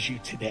change you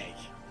today.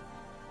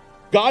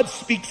 God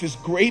speaks his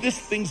greatest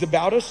things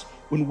about us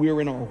when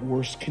we're in our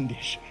worst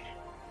condition.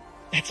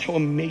 That's how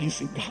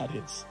amazing God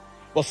is.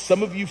 While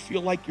some of you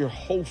feel like your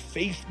whole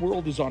faith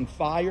world is on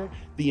fire,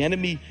 the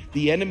enemy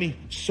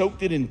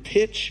soaked it in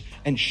pitch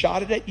and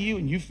shot it at you,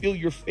 and you feel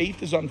your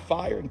faith is on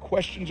fire and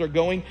questions are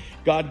going,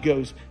 God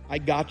goes, I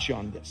got you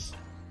on this.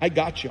 I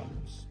got you on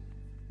this.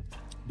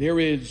 There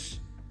is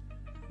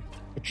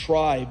a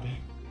tribe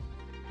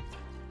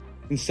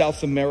in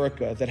South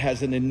America that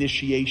has an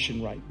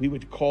initiation rite. We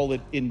would call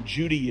it, in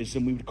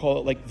Judaism, we would call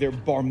it like their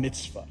bar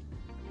mitzvah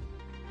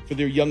for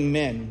their young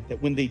men,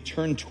 that when they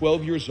turn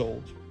 12 years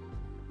old,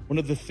 one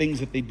of the things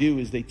that they do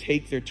is they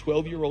take their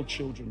 12-year-old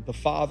children. The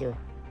father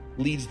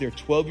leads their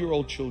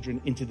 12-year-old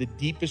children into the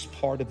deepest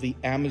part of the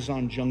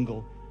Amazon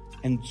jungle,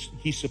 and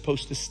he's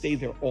supposed to stay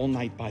there all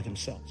night by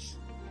themselves.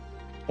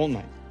 All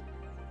night.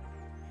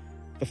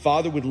 The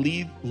father would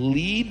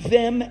lead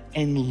them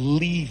and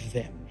leave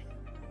them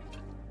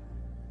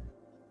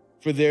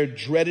for their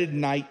dreaded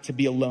night to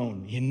be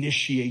alone, the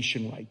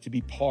initiation rite, to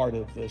be part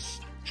of this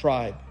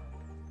tribe.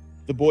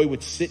 The boy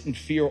would sit in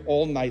fear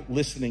all night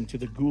listening to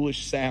the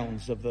ghoulish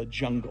sounds of the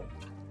jungle.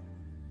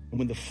 And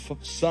when the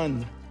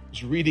sun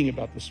was reading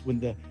about this, when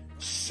the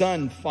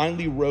sun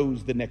finally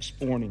rose the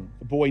next morning,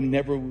 the boy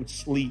never would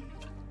sleep.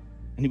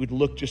 And he would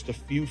look just a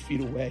few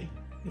feet away.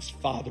 His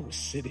father was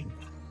sitting,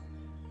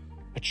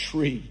 a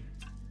tree,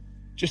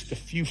 just a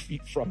few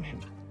feet from him.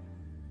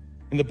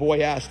 And the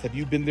boy asked, have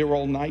you been there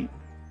all night?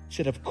 He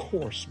said, of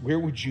course. Where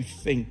would you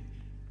think?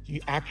 Do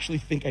you actually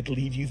think I'd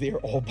leave you there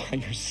all by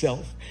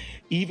yourself?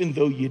 Even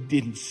though you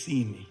didn't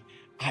see me,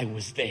 I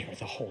was there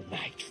the whole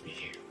night for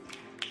you.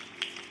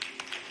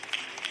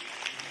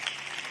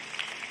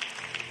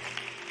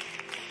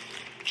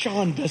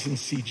 John doesn't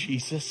see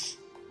Jesus.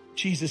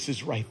 Jesus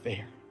is right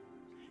there.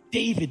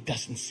 David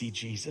doesn't see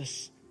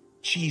Jesus.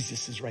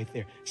 Jesus is right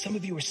there. Some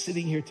of you are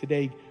sitting here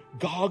today,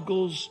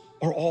 goggles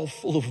are all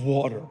full of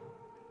water.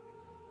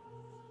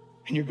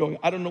 And you're going,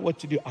 I don't know what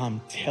to do.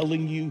 I'm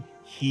telling you,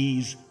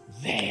 he's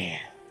there.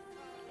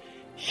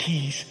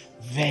 He's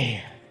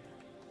there.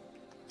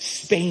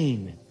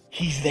 Spain,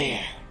 he's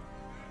there.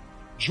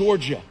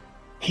 Georgia,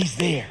 he's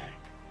there.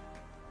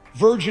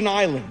 Virgin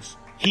Islands,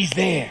 he's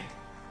there.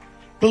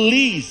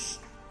 Belize,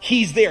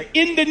 he's there.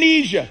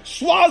 Indonesia,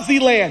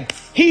 Swaziland,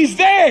 he's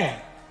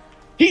there.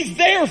 He's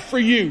there for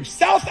you.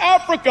 South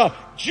Africa,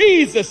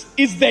 Jesus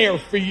is there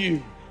for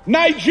you.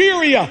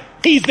 Nigeria,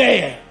 he's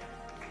there.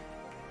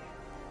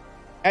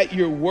 At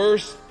your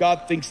worst,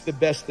 God thinks the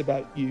best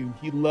about you.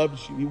 He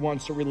loves you. He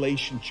wants a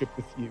relationship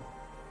with you.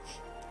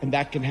 And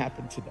that can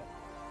happen today.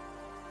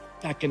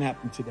 That can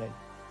happen today.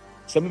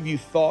 Some of you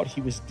thought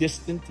he was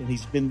distant and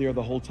he's been there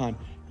the whole time.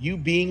 You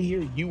being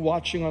here, you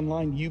watching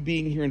online, you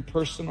being here in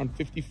person on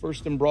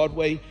 51st and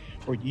Broadway,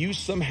 or you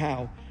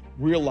somehow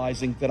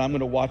realizing that I'm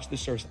going to watch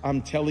this service.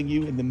 I'm telling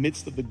you, in the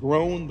midst of the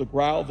groan, the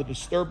growl, the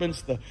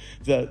disturbance,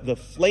 the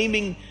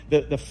flaming,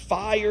 the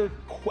fire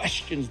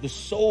questions, the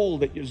soul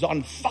that is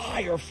on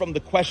fire from the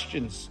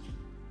questions,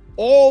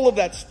 all of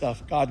that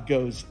stuff, God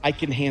goes, I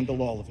can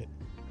handle all of it.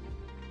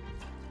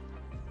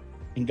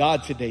 And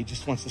God today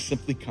just wants to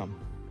simply come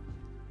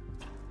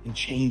and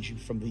change you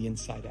from the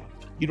inside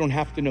out. You don't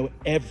have to know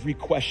every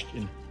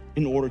question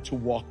in order to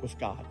walk with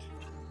God.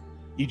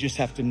 You just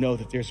have to know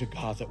that there's a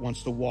God that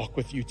wants to walk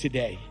with you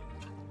today.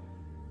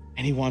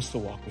 And he wants to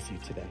walk with you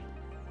today.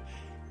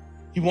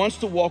 He wants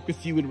to walk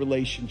with you in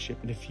relationship.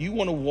 And if you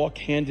want to walk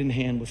hand in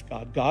hand with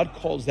God, God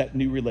calls that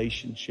new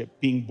relationship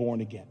being born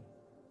again.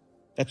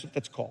 That's what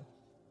that's called.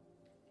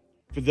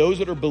 For those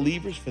that are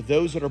believers, for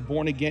those that are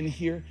born again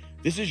here,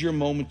 this is your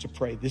moment to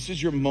pray. This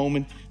is your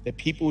moment that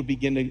people would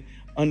begin to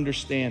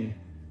understand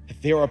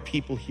that there are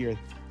people here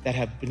that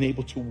have been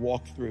able to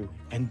walk through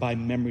and by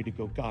memory to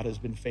go, God has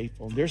been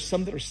faithful. And there's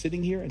some that are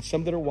sitting here and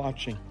some that are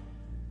watching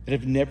that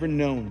have never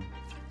known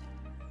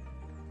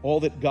all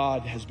that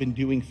God has been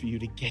doing for you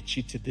to get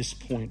you to this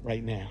point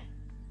right now.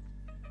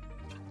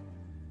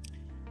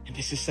 And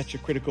this is such a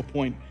critical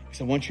point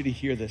because I want you to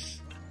hear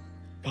this.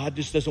 God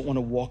just doesn't want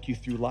to walk you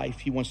through life.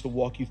 He wants to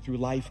walk you through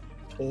life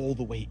all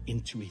the way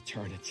into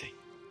eternity.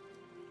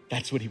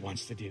 That's what he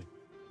wants to do.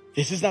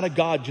 This is not a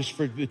God just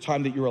for the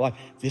time that you're alive.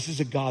 This is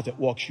a God that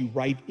walks you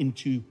right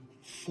into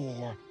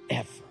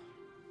forever.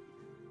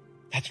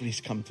 That's what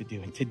he's come to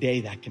do. And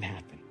today that can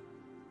happen.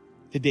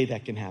 Today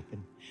that can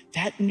happen.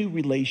 That new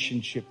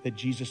relationship that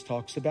Jesus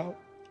talks about,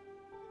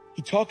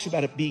 he talks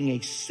about it being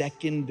a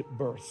second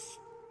birth.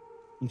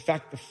 In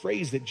fact, the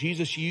phrase that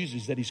Jesus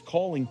uses that he's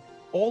calling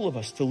all of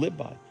us to live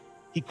by,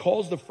 he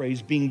calls the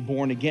phrase being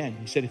born again.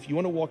 He said, if you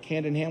want to walk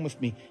hand in hand with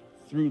me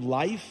through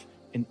life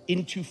and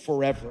into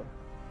forever,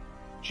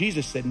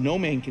 Jesus said, no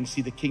man can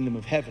see the kingdom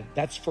of heaven.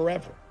 That's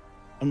forever,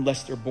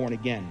 unless they're born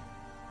again.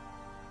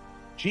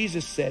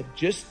 Jesus said,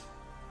 just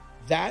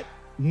that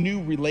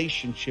new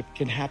relationship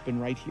can happen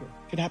right here.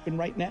 It can happen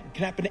right now. It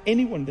can happen to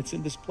anyone that's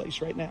in this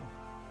place right now.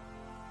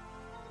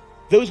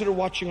 Those that are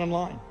watching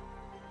online,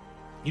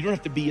 you don't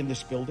have to be in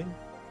this building.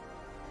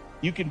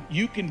 You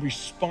can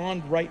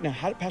respond right now.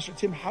 Pastor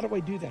Tim, how do I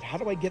do that? How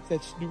do I get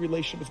this new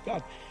relationship with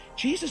God?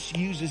 Jesus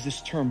uses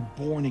this term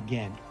born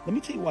again. Let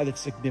me tell you why that's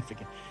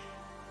significant.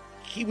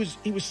 He was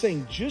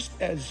saying, just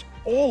as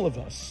all of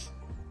us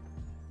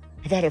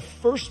have had a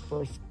first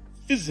birth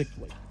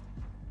physically,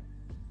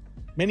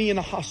 many in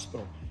a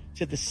hospital,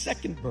 said the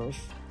second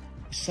birth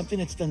is something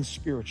that's done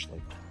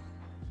spiritually.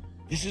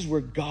 This is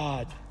where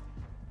God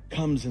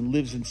comes and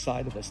lives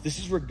inside of us. This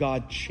is where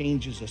God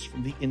changes us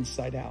from the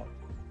inside out.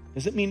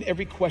 Doesn't mean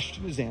every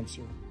question is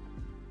answered.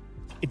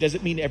 It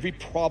doesn't mean every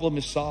problem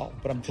is solved,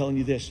 but I'm telling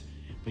you this,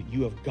 but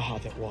you have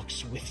God that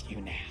walks with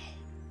you now.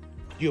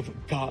 You have a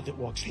God that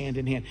walks hand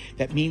in hand.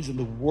 That means in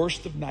the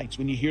worst of nights,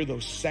 when you hear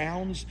those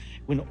sounds,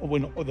 when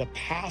the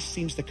past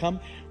seems to come,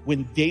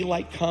 when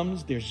daylight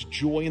comes, there's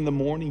joy in the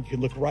morning. You can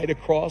look right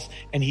across,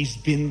 and he's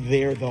been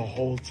there the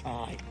whole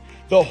time.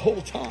 The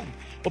whole time.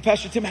 Well,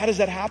 Pastor Tim, how does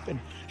that happen?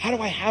 How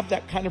do I have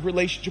that kind of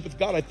relationship with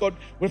God? I thought,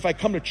 well, if I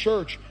come to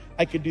church,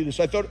 I could do this.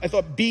 I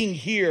thought being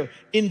here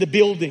in the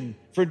building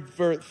for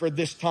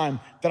this time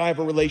that I have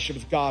a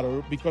relationship with God,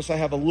 or because I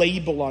have a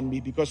label on me,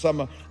 because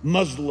I'm a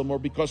Muslim, or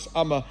because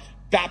I'm a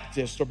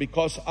Baptist, or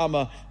because I'm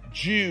a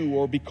Jew,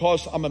 or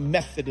because I'm a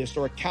Methodist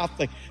or a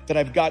Catholic, that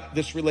I've got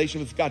this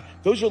relationship with God.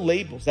 Those are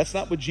labels. That's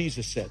not what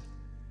Jesus said.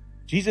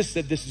 Jesus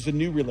said this is a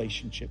new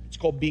relationship. It's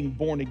called being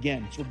born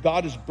again. It's where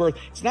God is birthed.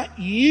 It's not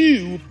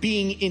you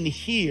being in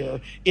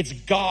here. It's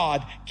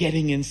God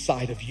getting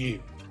inside of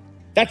you.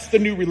 That's the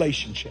new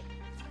relationship.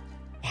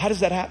 How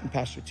does that happen,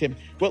 Pastor Tim?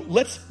 Well,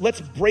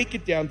 let's break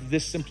it down to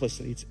this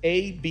simplicity. It's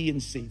A, B,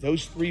 and C.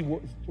 Those three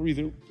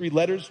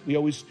letters we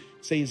always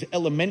say is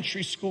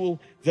elementary school.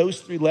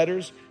 Those three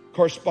letters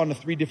correspond to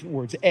three different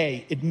words.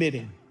 A,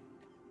 admitting.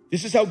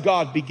 This is how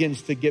God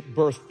begins to get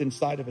birthed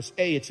inside of us.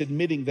 A, it's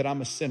admitting that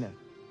I'm a sinner.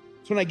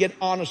 It's when I get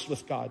honest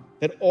with God,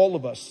 that all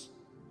of us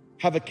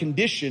have a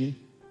condition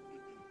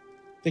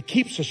that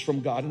keeps us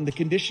from God, and the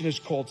condition is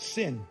called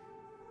sin.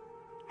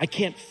 I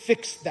can't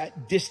fix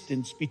that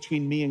distance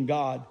between me and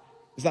God.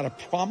 There's not a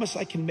promise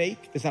I can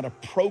make. There's not a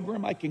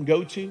program I can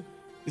go to.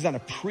 There's not a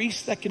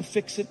priest that can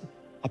fix it,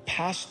 a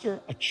pastor,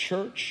 a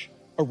church,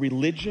 a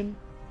religion.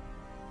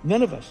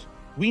 None of us.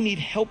 We need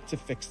help to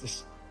fix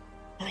this.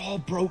 We're all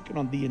broken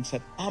on the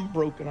inside. I'm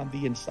broken on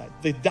the inside.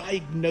 The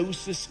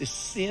diagnosis is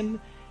sin,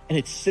 and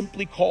it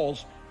simply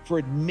calls for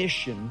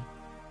admission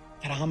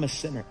that I'm a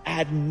sinner,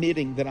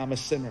 admitting that I'm a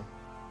sinner.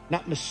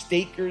 Not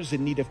mistakers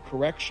in need of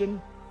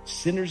correction,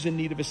 sinners in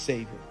need of a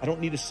Savior. I don't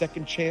need a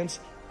second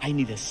chance. I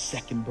need a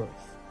second birth.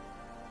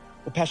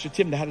 Well, Pastor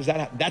Tim, how does that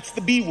happen? That's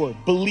the B word,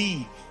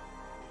 believe.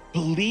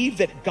 Believe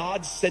that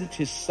God sent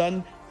his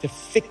son to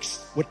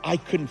fix what I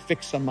couldn't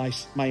fix on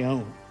my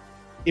own.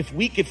 If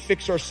we could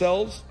fix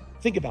ourselves,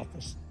 think about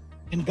this.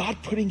 And God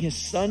putting his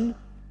son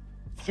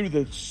through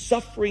the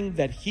suffering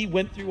that he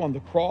went through on the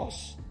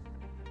cross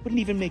wouldn't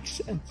even make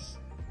sense.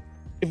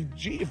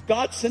 If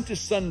God sent his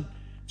son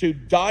to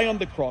die on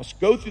the cross,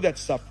 go through that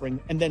suffering,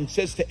 and then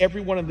says to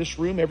everyone in this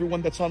room,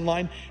 everyone that's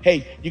online,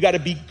 hey, you got to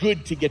be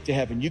good to get to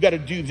heaven. You got to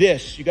do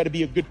this. You got to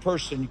be a good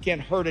person. You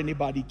can't hurt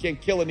anybody. You can't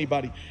kill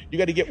anybody. You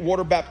got to get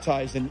water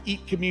baptized and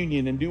eat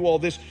communion and do all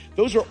this.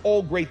 Those are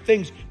all great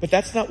things, but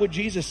that's not what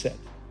Jesus said.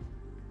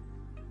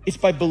 It's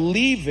by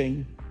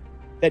believing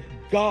that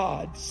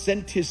God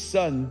sent his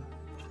son,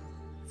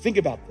 think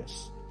about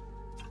this,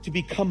 to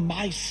become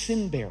my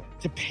sin bearer,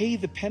 to pay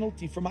the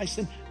penalty for my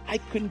sin. I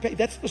couldn't pay.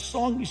 That's the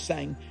song you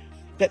sang,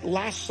 that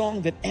last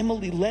song that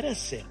Emily led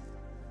us in,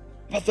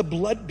 about the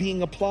blood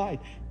being applied,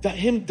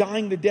 him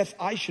dying the death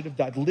I should have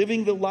died,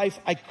 living the life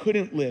I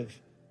couldn't live,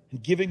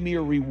 and giving me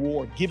a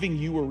reward, giving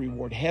you a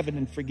reward, heaven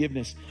and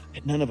forgiveness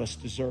that none of us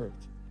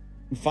deserved.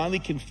 And finally,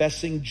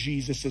 confessing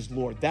Jesus as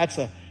Lord. That's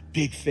a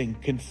big thing.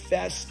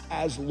 Confess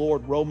as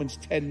Lord, Romans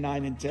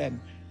 10:9 and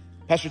 10.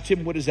 Pastor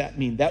Tim, what does that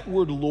mean? That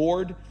word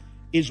Lord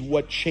is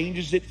what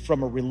changes it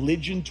from a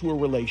religion to a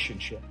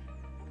relationship.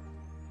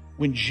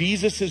 When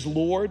Jesus is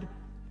Lord,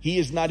 he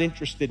is not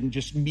interested in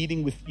just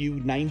meeting with you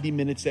 90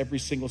 minutes every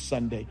single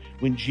Sunday.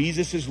 When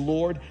Jesus is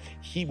Lord,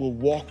 he will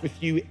walk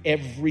with you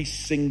every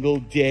single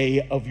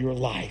day of your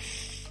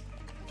life.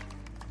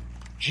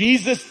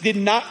 Jesus did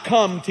not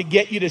come to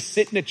get you to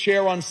sit in a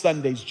chair on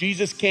Sundays.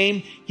 Jesus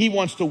came, he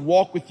wants to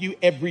walk with you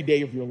every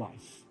day of your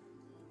life.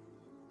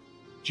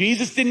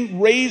 Jesus didn't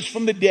raise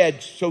from the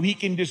dead so he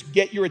can just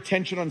get your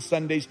attention on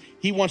Sundays.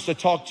 He wants to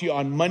talk to you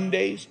on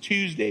Mondays,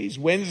 Tuesdays,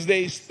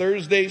 Wednesdays,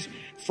 Thursdays,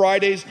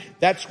 Fridays.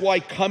 That's why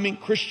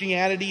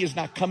Christianity is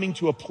not coming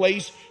to a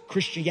place.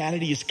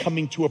 Christianity is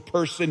coming to a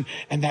person,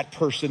 and that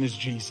person is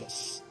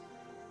Jesus.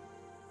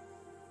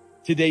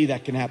 Today,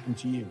 that can happen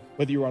to you,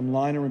 whether you're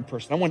online or in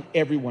person. I want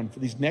everyone, for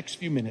these next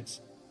few minutes,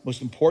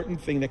 most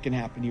important thing that can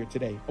happen here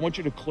today, I want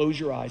you to close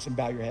your eyes and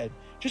bow your head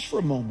just for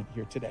a moment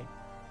here today.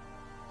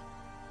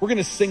 We're going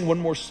to sing one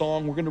more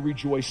song. We're going to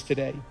rejoice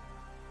today.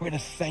 We're going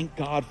to thank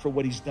God for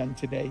what he's done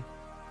today.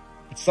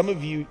 But some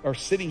of you are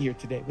sitting here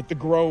today with the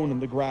groan and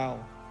the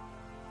growl.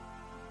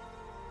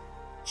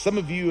 Some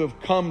of you have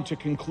come to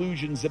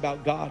conclusions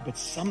about God, but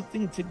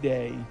something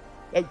today,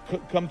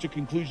 come to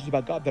conclusions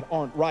about God that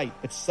aren't right.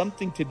 But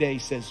something today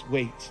says,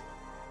 wait,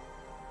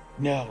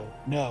 no.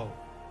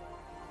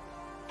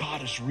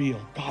 God is real.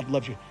 God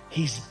loves you.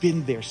 He's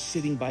been there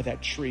sitting by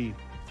that tree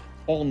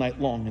all night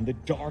long. In the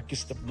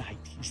darkest of night,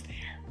 he's there.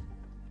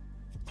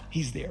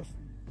 He's there.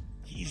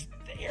 He's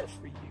there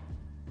for you.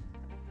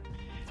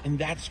 And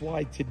that's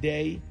why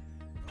today,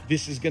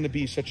 this is going to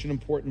be such an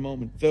important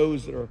moment.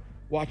 Those that are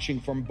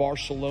watching from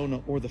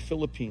Barcelona or the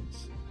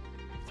Philippines,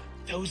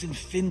 those in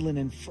Finland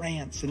and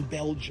France and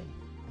Belgium,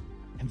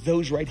 and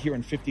those right here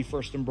on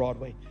 51st and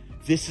Broadway,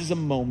 this is a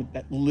moment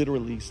that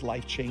literally is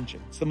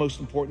life-changing. It's the most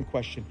important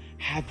question.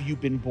 Have you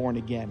been born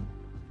again?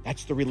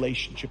 That's the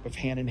relationship of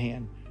hand in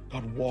hand.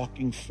 God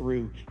walking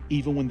through,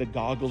 even when the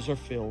goggles are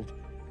filled,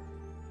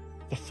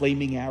 the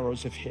flaming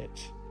arrows have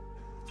hit.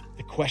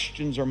 The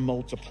questions are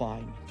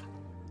multiplying.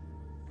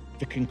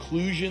 The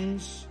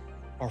conclusions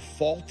are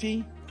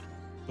faulty,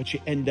 but you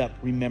end up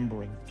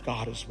remembering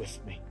God is with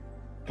me.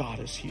 God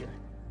is here.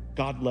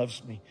 God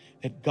loves me.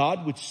 That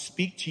God would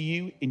speak to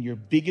you in your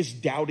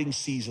biggest doubting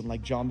season,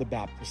 like John the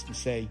Baptist,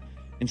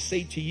 and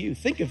say to you,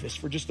 think of this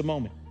for just a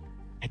moment.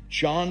 At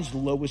John's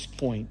lowest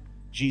point,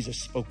 Jesus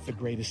spoke the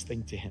greatest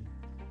thing to him.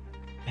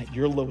 At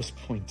your lowest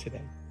point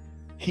today,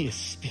 he is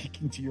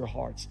speaking to your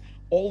hearts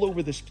all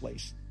over this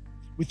place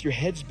with your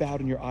heads bowed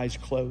and your eyes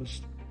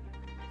closed.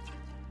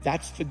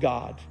 That's the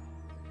God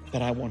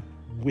that I want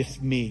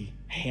with me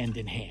hand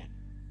in hand.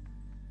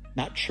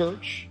 Not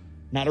church,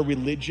 not a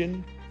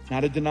religion,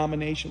 not a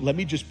denomination. Let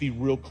me just be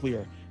real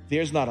clear.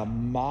 There's not a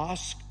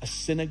mosque, a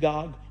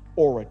synagogue,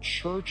 or a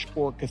church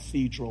or a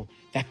cathedral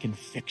that can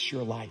fix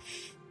your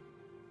life.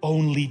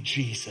 Only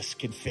Jesus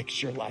can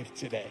fix your life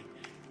today.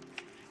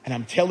 And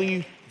I'm telling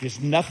you, there's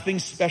nothing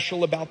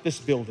special about this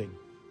building,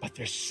 but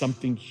there's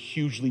something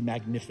hugely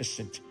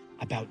magnificent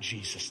about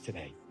Jesus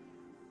today.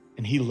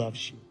 And he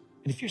loves you.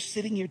 And if you're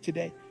sitting here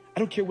today, I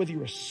don't care whether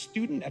you're a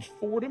student at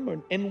Fordham or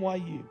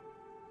NYU.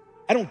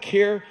 I don't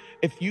care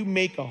if you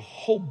make a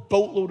whole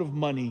boatload of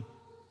money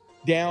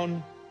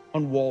down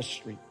on Wall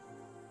Street.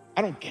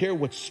 I don't care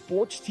what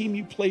sports team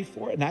you play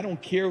for, and I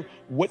don't care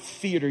what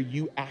theater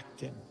you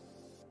act in.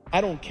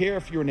 I don't care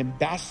if you're an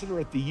ambassador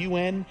at the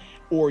UN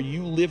or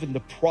you live in the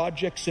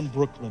projects in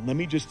Brooklyn. Let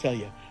me just tell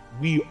you,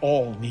 we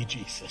all need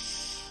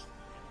Jesus.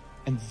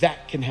 And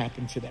that can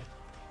happen today.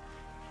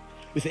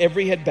 With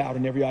every head bowed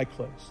and every eye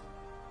closed.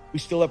 We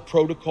still have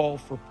protocol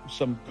for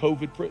some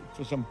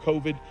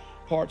COVID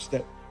parts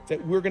that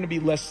we're going to be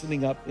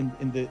lessening up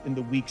in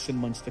the weeks and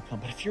months to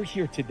come. But if you're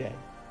here today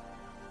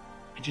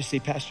and just say,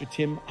 Pastor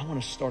Tim, I want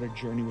to start a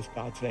journey with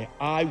God today.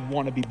 I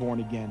want to be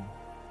born again.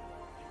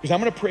 Because I'm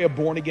going to pray a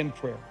born again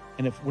prayer.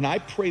 And when I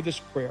pray this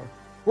prayer,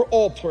 we're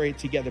all praying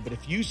together. But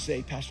if you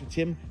say, Pastor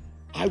Tim,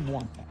 I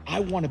want that. I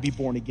want to be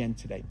born again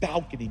today.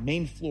 Balcony,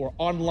 main floor,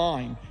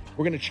 online,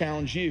 we're going to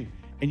challenge you.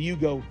 And you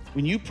go,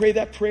 when you pray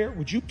that prayer,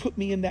 would you put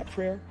me in that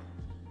prayer?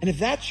 And if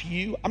that's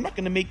you, I'm not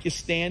going to make you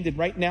stand. And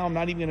right now, I'm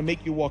not even going to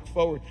make you walk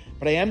forward.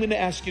 But I am going to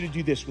ask you to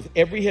do this with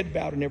every head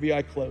bowed and every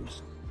eye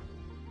closed.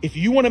 If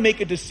you want to make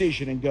a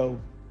decision and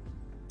go,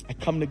 I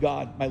come to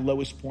God, my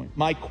lowest point,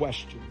 my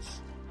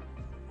questions,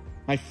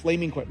 my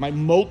flaming question, my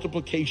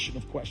multiplication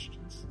of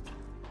questions.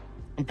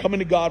 I'm coming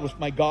to God with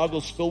my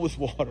goggles filled with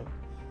water.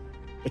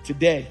 But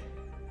today,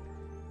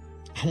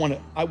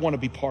 I want to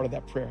be part of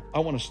that prayer. I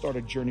want to start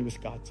a journey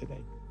with God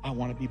today. I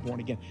want to be born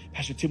again.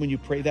 Pastor Tim, when you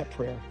pray that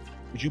prayer,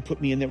 would you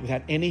put me in there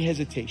without any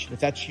hesitation?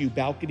 If that's you,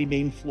 balcony,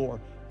 main floor,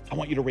 I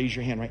want you to raise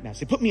your hand right now.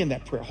 Say, put me in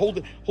that prayer.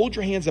 Hold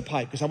your hands up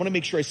high because I want to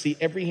make sure I see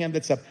every hand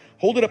that's up.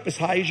 Hold it up as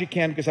high as you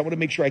can because I want to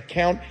make sure I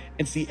count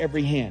and see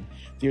every hand.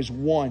 There's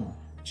 1,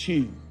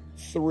 2,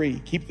 3.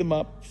 Keep them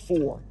up.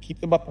 4.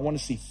 Keep them up. I want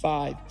to see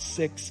 5,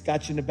 6.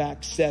 Got you in the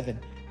back. 7,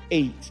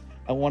 8.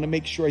 I want to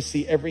make sure I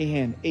see every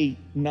hand. 8,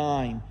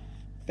 9.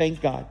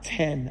 Thank God.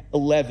 10,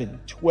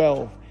 11,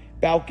 12.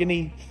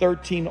 Balcony.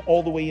 13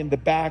 all the way in the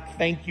back.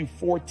 Thank you.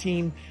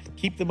 14.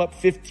 Keep them up.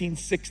 15,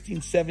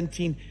 16,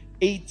 17,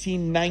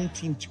 18,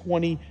 19,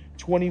 20,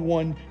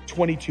 21,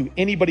 22.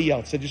 Anybody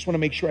else? I just want to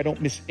make sure I don't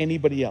miss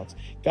anybody else.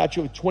 Got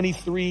you over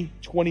 23,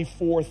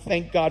 24.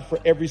 Thank God for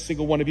every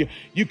single one of you.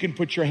 You can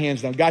put your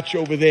hands down. Got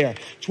you over there.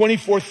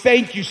 24.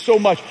 Thank you so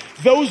much.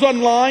 Those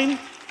online,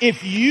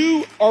 if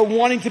you are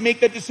wanting to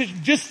make that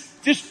decision,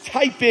 just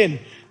type in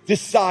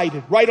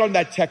decided right on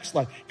that text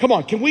line. Come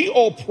on. Can we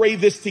all pray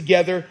this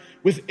together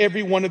with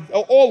every one of,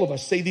 all of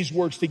us say these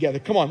words together.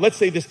 Come on. Let's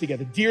say this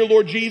together. Dear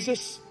Lord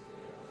Jesus,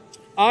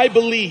 I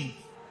believe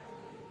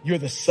you're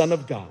the Son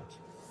of God.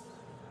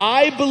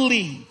 I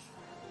believe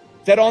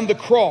that on the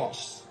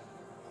cross,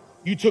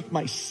 you took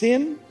my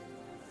sin,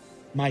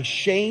 my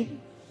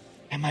shame,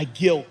 and my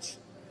guilt,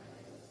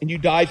 and you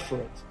died for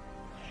it.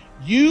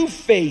 You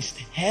faced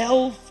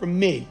hell for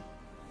me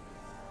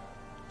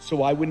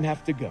so I wouldn't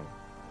have to go.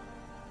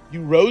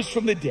 You rose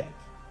from the dead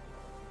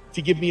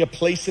to give me a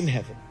place in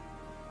heaven,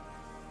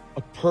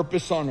 a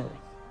purpose on earth,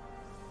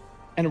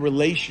 and a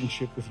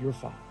relationship with your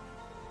Father.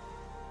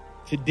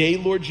 Today,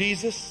 Lord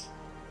Jesus,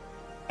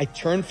 I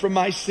turn from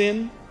my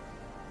sin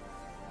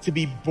to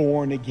be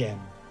born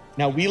again.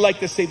 Now, we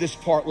like to say this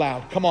part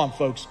loud. Come on,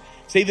 folks.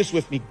 Say this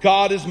with me.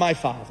 God is my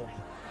Father.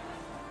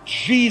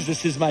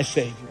 Jesus is my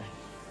Savior.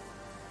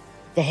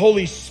 The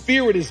Holy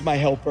Spirit is my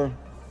helper.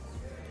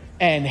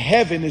 And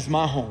heaven is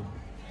my home.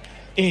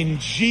 In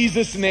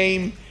Jesus'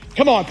 name.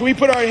 Come on, can we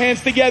put our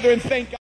hands together and thank God?